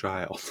killed his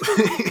child.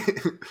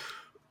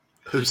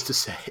 Who's to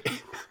say?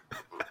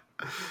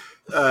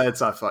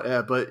 It's not fun.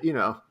 Yeah, but you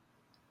know,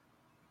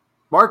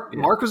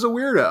 Mark was a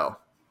weirdo.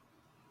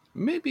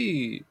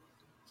 Maybe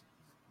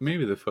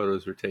the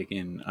photos were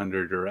taken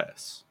under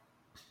duress.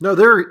 No,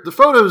 the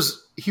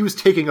photos he was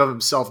taking of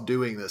himself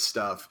doing this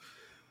stuff,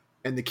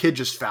 and the kid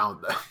just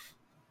found them.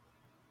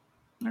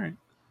 All right.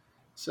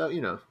 So,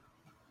 you know,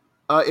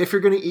 if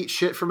you're going to eat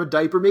shit from a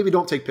diaper, maybe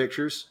don't take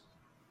pictures.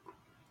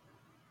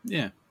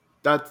 Yeah.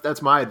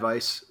 That's my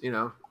advice, you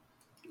know.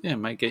 Yeah, it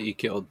might get you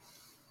killed.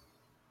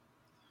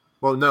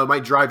 Well, no, it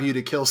might drive you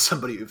to kill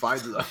somebody who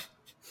finds them.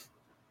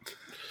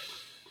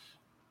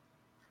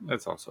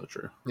 That's also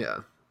true. Yeah.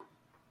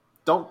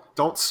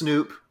 Don't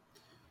snoop.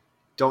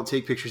 Don't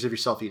take pictures of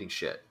yourself eating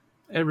shit.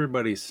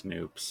 Everybody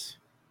snoops.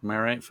 Am I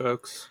right,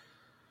 folks?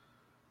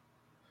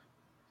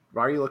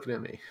 Why are you looking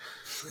at me?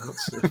 I don't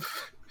snoop.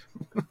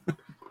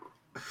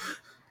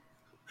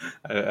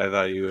 I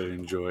thought you would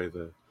enjoy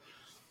the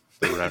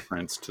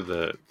reference to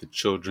the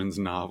children's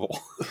novel.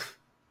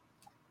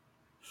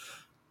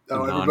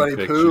 Oh, everybody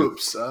nonfiction.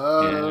 poops.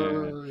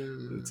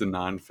 Yeah, it's a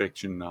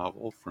nonfiction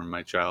novel from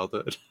my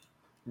childhood.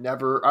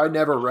 I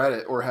never read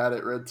it or had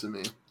it read to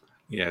me.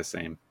 Yeah,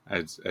 same.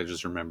 I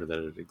just remember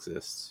that it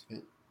exists.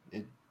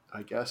 It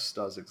I guess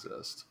does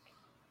exist.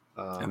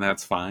 And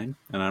that's fine.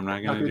 And I'm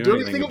not going to do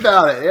anything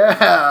about it.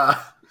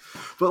 Yeah.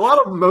 But a lot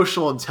of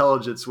emotional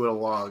intelligence went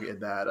along in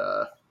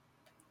that.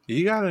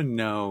 You got to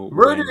know.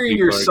 Murdering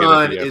your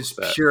son is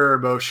pure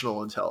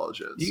emotional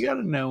intelligence. You got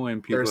to know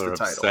when people are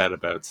upset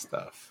about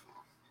stuff.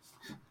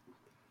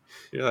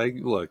 You're like,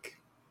 look,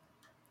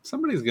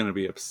 somebody's going to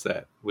be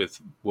upset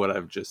with what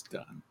I've just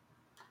done.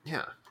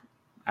 Yeah.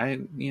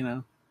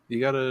 You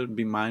got to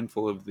be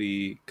mindful of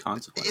the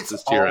consequences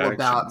it's to your all actions.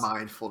 about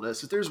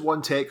mindfulness. If there's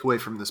one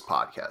takeaway from this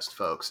podcast,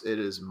 folks, it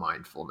is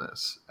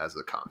mindfulness as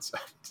a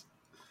concept.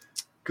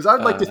 Because I'd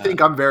like to think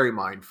I'm very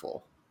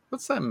mindful.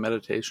 What's that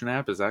meditation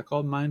app? Is that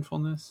called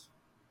mindfulness?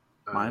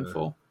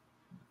 Mindful?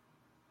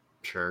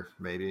 Sure,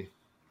 maybe.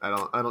 I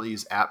don't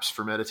use apps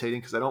for meditating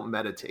because I don't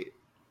meditate.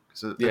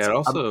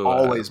 I'm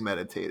always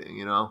meditating,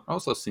 you know?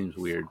 Also seems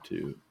weird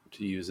to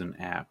use an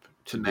app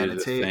to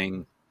meditate. Do the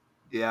thing.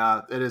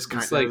 Yeah, it is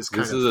kind of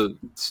stupid.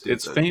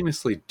 It's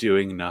famously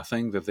doing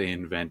nothing that they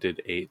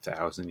invented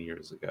 8,000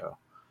 years ago.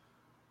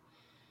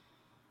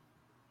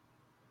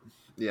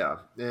 Yeah,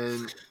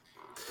 and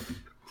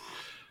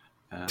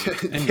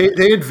anyway,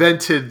 they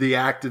invented the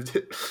act of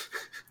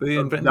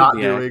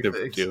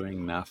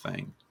doing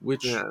nothing,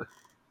 which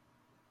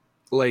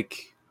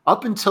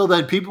up until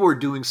then, people were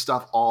doing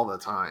stuff all the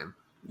time.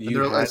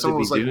 Someone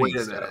was like, "Wait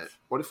a minute,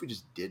 what if we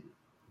just didn't?"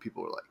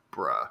 People were like,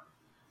 "Bruh."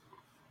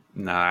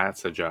 Nah,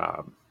 that's a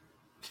job.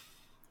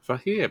 If I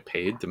could get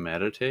paid to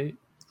meditate,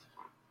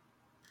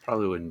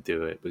 probably wouldn't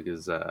do it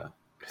because my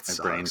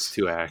brain's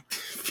too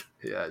active.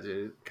 Yeah,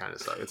 dude, it kind of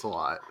sucks. It's a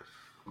lot.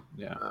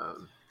 Yeah.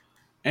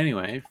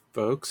 Anyway,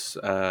 folks,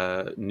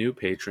 new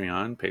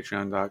Patreon,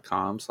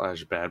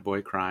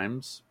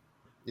 patreon.com/badboycrimes.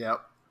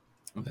 Yep.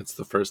 That's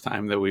the first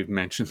time that we've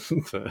mentioned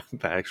the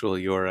actual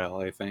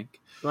URL, I think.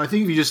 Well, I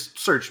think if you just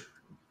search,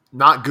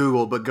 not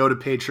Google, but go to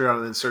Patreon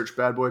and then search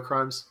Bad Boy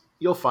Crimes,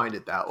 you'll find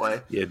it that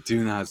way. Yeah,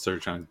 do not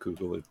search on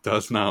Google. It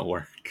does not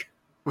work.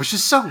 Which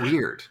is so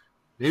weird.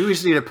 Maybe we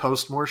just need to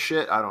post more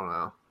shit. I don't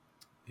know.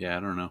 Yeah, I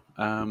don't know.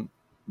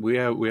 We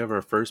have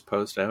our first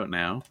post out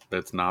now.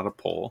 That's not a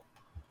poll.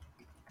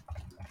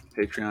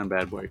 Patreon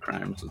Bad Boy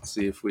Crimes. Let's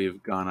see if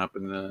we've gone up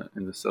in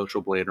the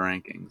Social Blade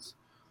rankings.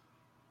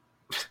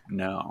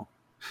 No.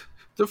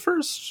 The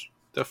first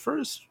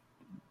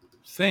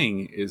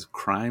thing is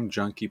Crime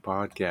Junkie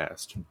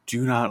Podcast.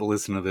 Do not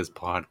listen to this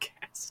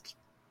podcast.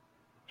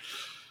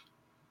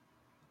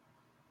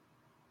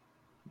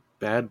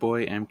 Bad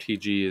Boy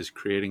MTG is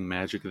creating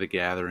Magic the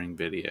Gathering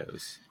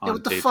videos on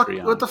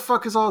Patreon. What the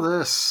fuck is all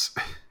this?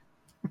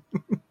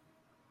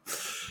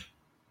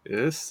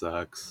 This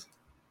sucks.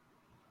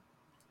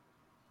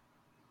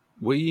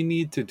 What you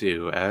need to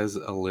do as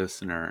a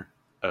listener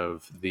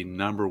of the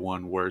number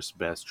one worst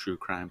best true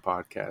crime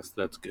podcast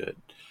that's good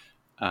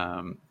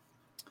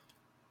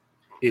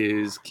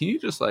is, can you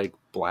just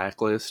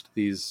blacklist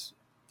these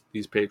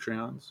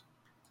Patreons?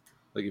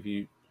 If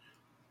you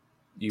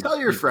Tell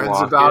your you friends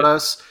block about it.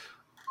 us.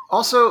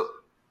 Also,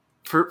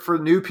 for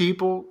new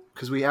people,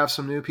 because we have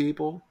some new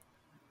people,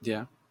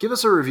 Yeah. give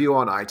us a review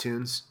on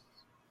iTunes.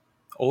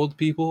 Old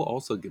people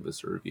also give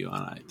us a review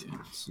on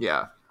iTunes.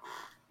 Yeah,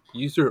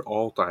 Use your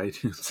alt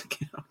iTunes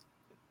account.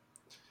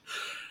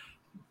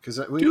 because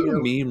we Do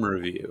a meme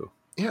review.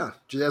 yeah,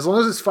 as long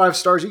as it's 5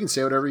 stars, you can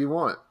say whatever you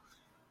want.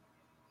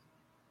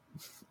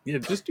 Yeah,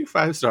 just do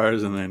 5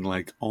 stars and then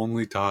like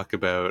only talk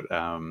about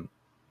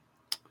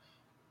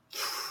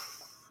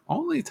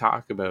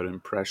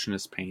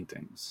impressionist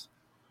paintings.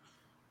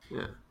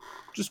 Yeah,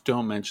 Just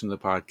don't mention the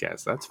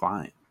podcast. That's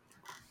fine.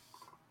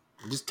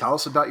 just tell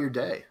us about your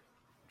day.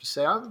 Just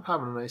say I'm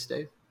having a nice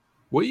day.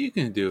 What you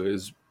can do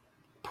is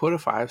put a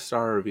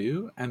 5-star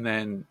review, and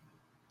then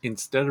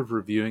instead of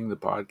reviewing the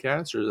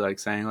podcast or like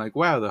saying like,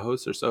 wow, the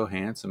hosts are so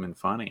handsome and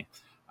funny,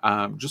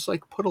 just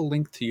like put a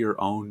link to your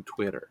own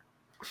Twitter.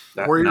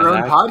 Or your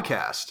own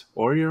podcast.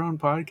 Or your own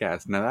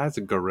podcast. Now that's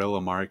a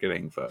guerrilla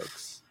marketing,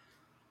 folks.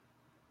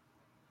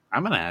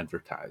 I'm an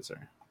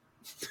advertiser.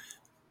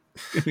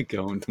 I'm gonna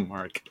go into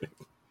marketing.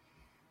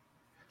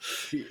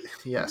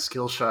 Yeah,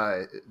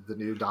 Skillshy, the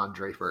new Don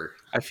Draper.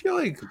 I feel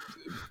like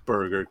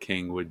Burger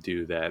King would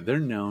do that. They're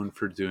known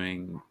for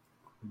doing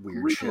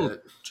Weird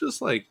shit.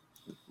 just like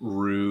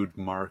rude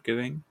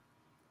marketing.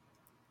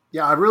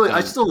 Yeah,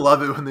 I still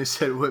love it when they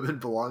said women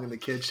belong in the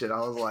kitchen. I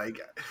was like,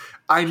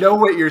 I know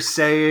what you're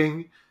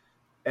saying,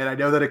 and I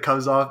know that it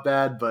comes off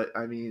bad, but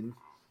I mean,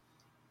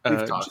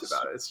 we've talked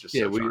about it. It's just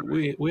yeah, so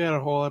charming. we had a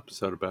whole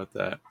episode about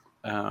that,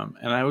 and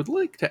I would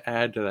like to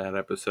add to that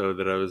episode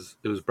that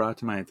it was brought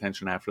to my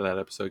attention after that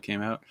episode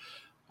came out.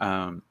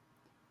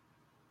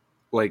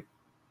 Like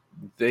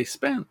they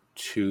spent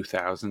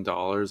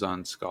 $2,000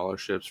 on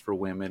scholarships for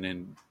women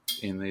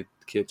in the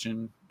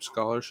kitchen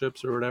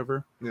scholarships or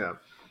whatever. Yeah.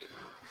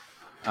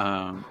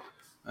 And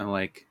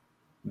like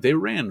they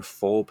ran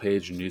full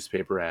page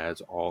newspaper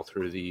ads all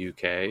through the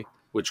UK,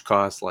 which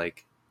cost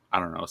like, I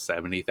don't know,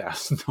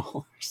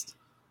 $70,000.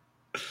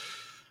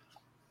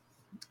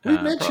 We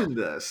mentioned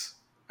this.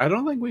 I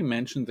don't think we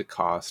mentioned the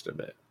cost of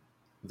it.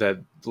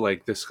 That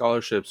like the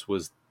scholarships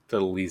was the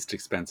least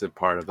expensive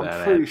part of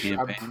that ad campaign.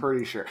 I'm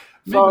pretty sure.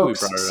 Maybe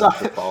Folks, we brought it up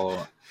to follow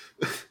up.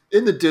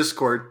 in the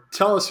Discord,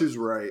 tell us who's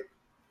right.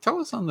 Tell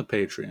us on the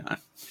Patreon.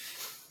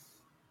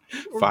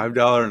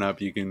 $5 and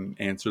up, you can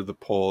answer the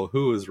poll.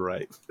 Who is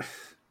right?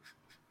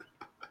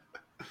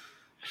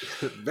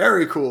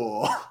 Very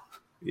cool.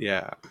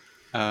 Yeah.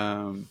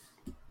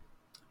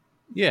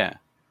 Yeah.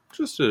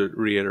 Just to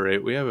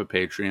reiterate, we have a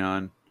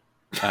Patreon.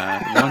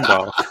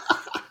 $1.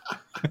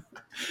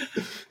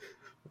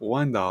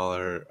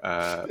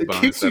 $1 In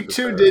bonus case you episode.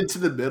 tuned into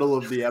the middle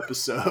of the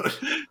episode.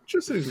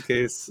 Just in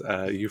case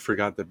you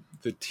forgot the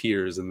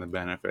tiers and the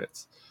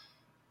benefits.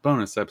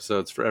 Bonus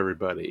episodes for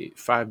everybody.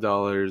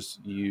 $5,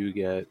 you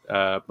get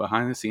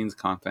behind the scenes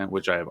content,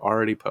 which I have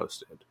already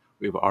posted.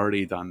 We've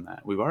already done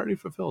that. We've already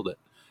fulfilled it.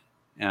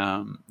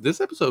 This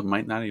episode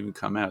might not even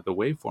come out. The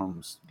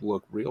waveforms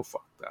look real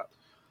fucked up.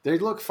 They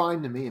look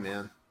fine to me,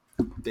 man.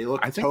 They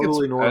look I think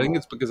totally normal. I think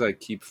it's because I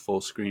keep full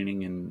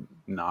screening and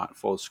not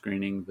full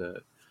screening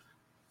the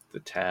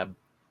tab.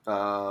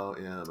 Oh,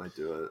 yeah, that might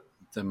do it.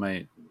 That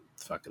might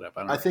fuck it up. I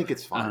don't know. I think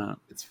it's fine.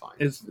 It's fine.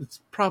 It's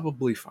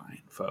probably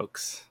fine,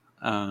 folks.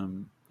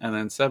 And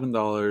then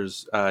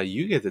 $7,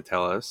 you get to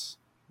tell us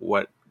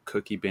what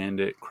Cookie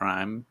Bandit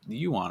crime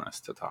you want us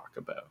to talk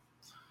about.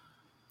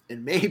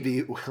 And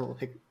maybe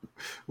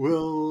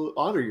we'll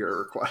honor your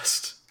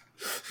request.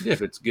 Yeah,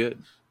 if it's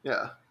good.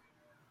 Yeah.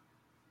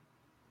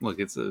 Look,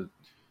 it's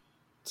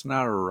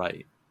not a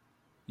right.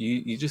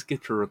 You just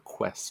get to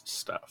request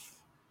stuff.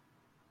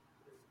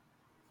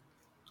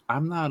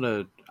 I'm not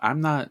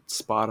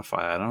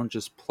Spotify. I don't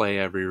just play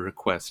every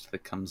request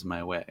that comes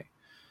my way.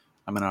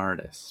 I'm an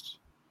artist.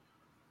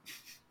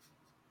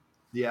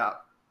 Yeah.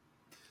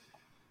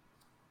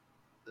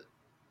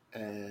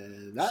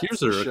 And that's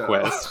Here's a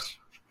request.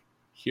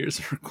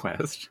 Here's a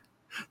request.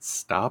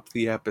 Stop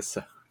the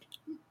episode.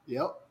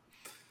 Yep.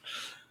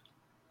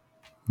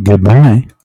 Goodbye.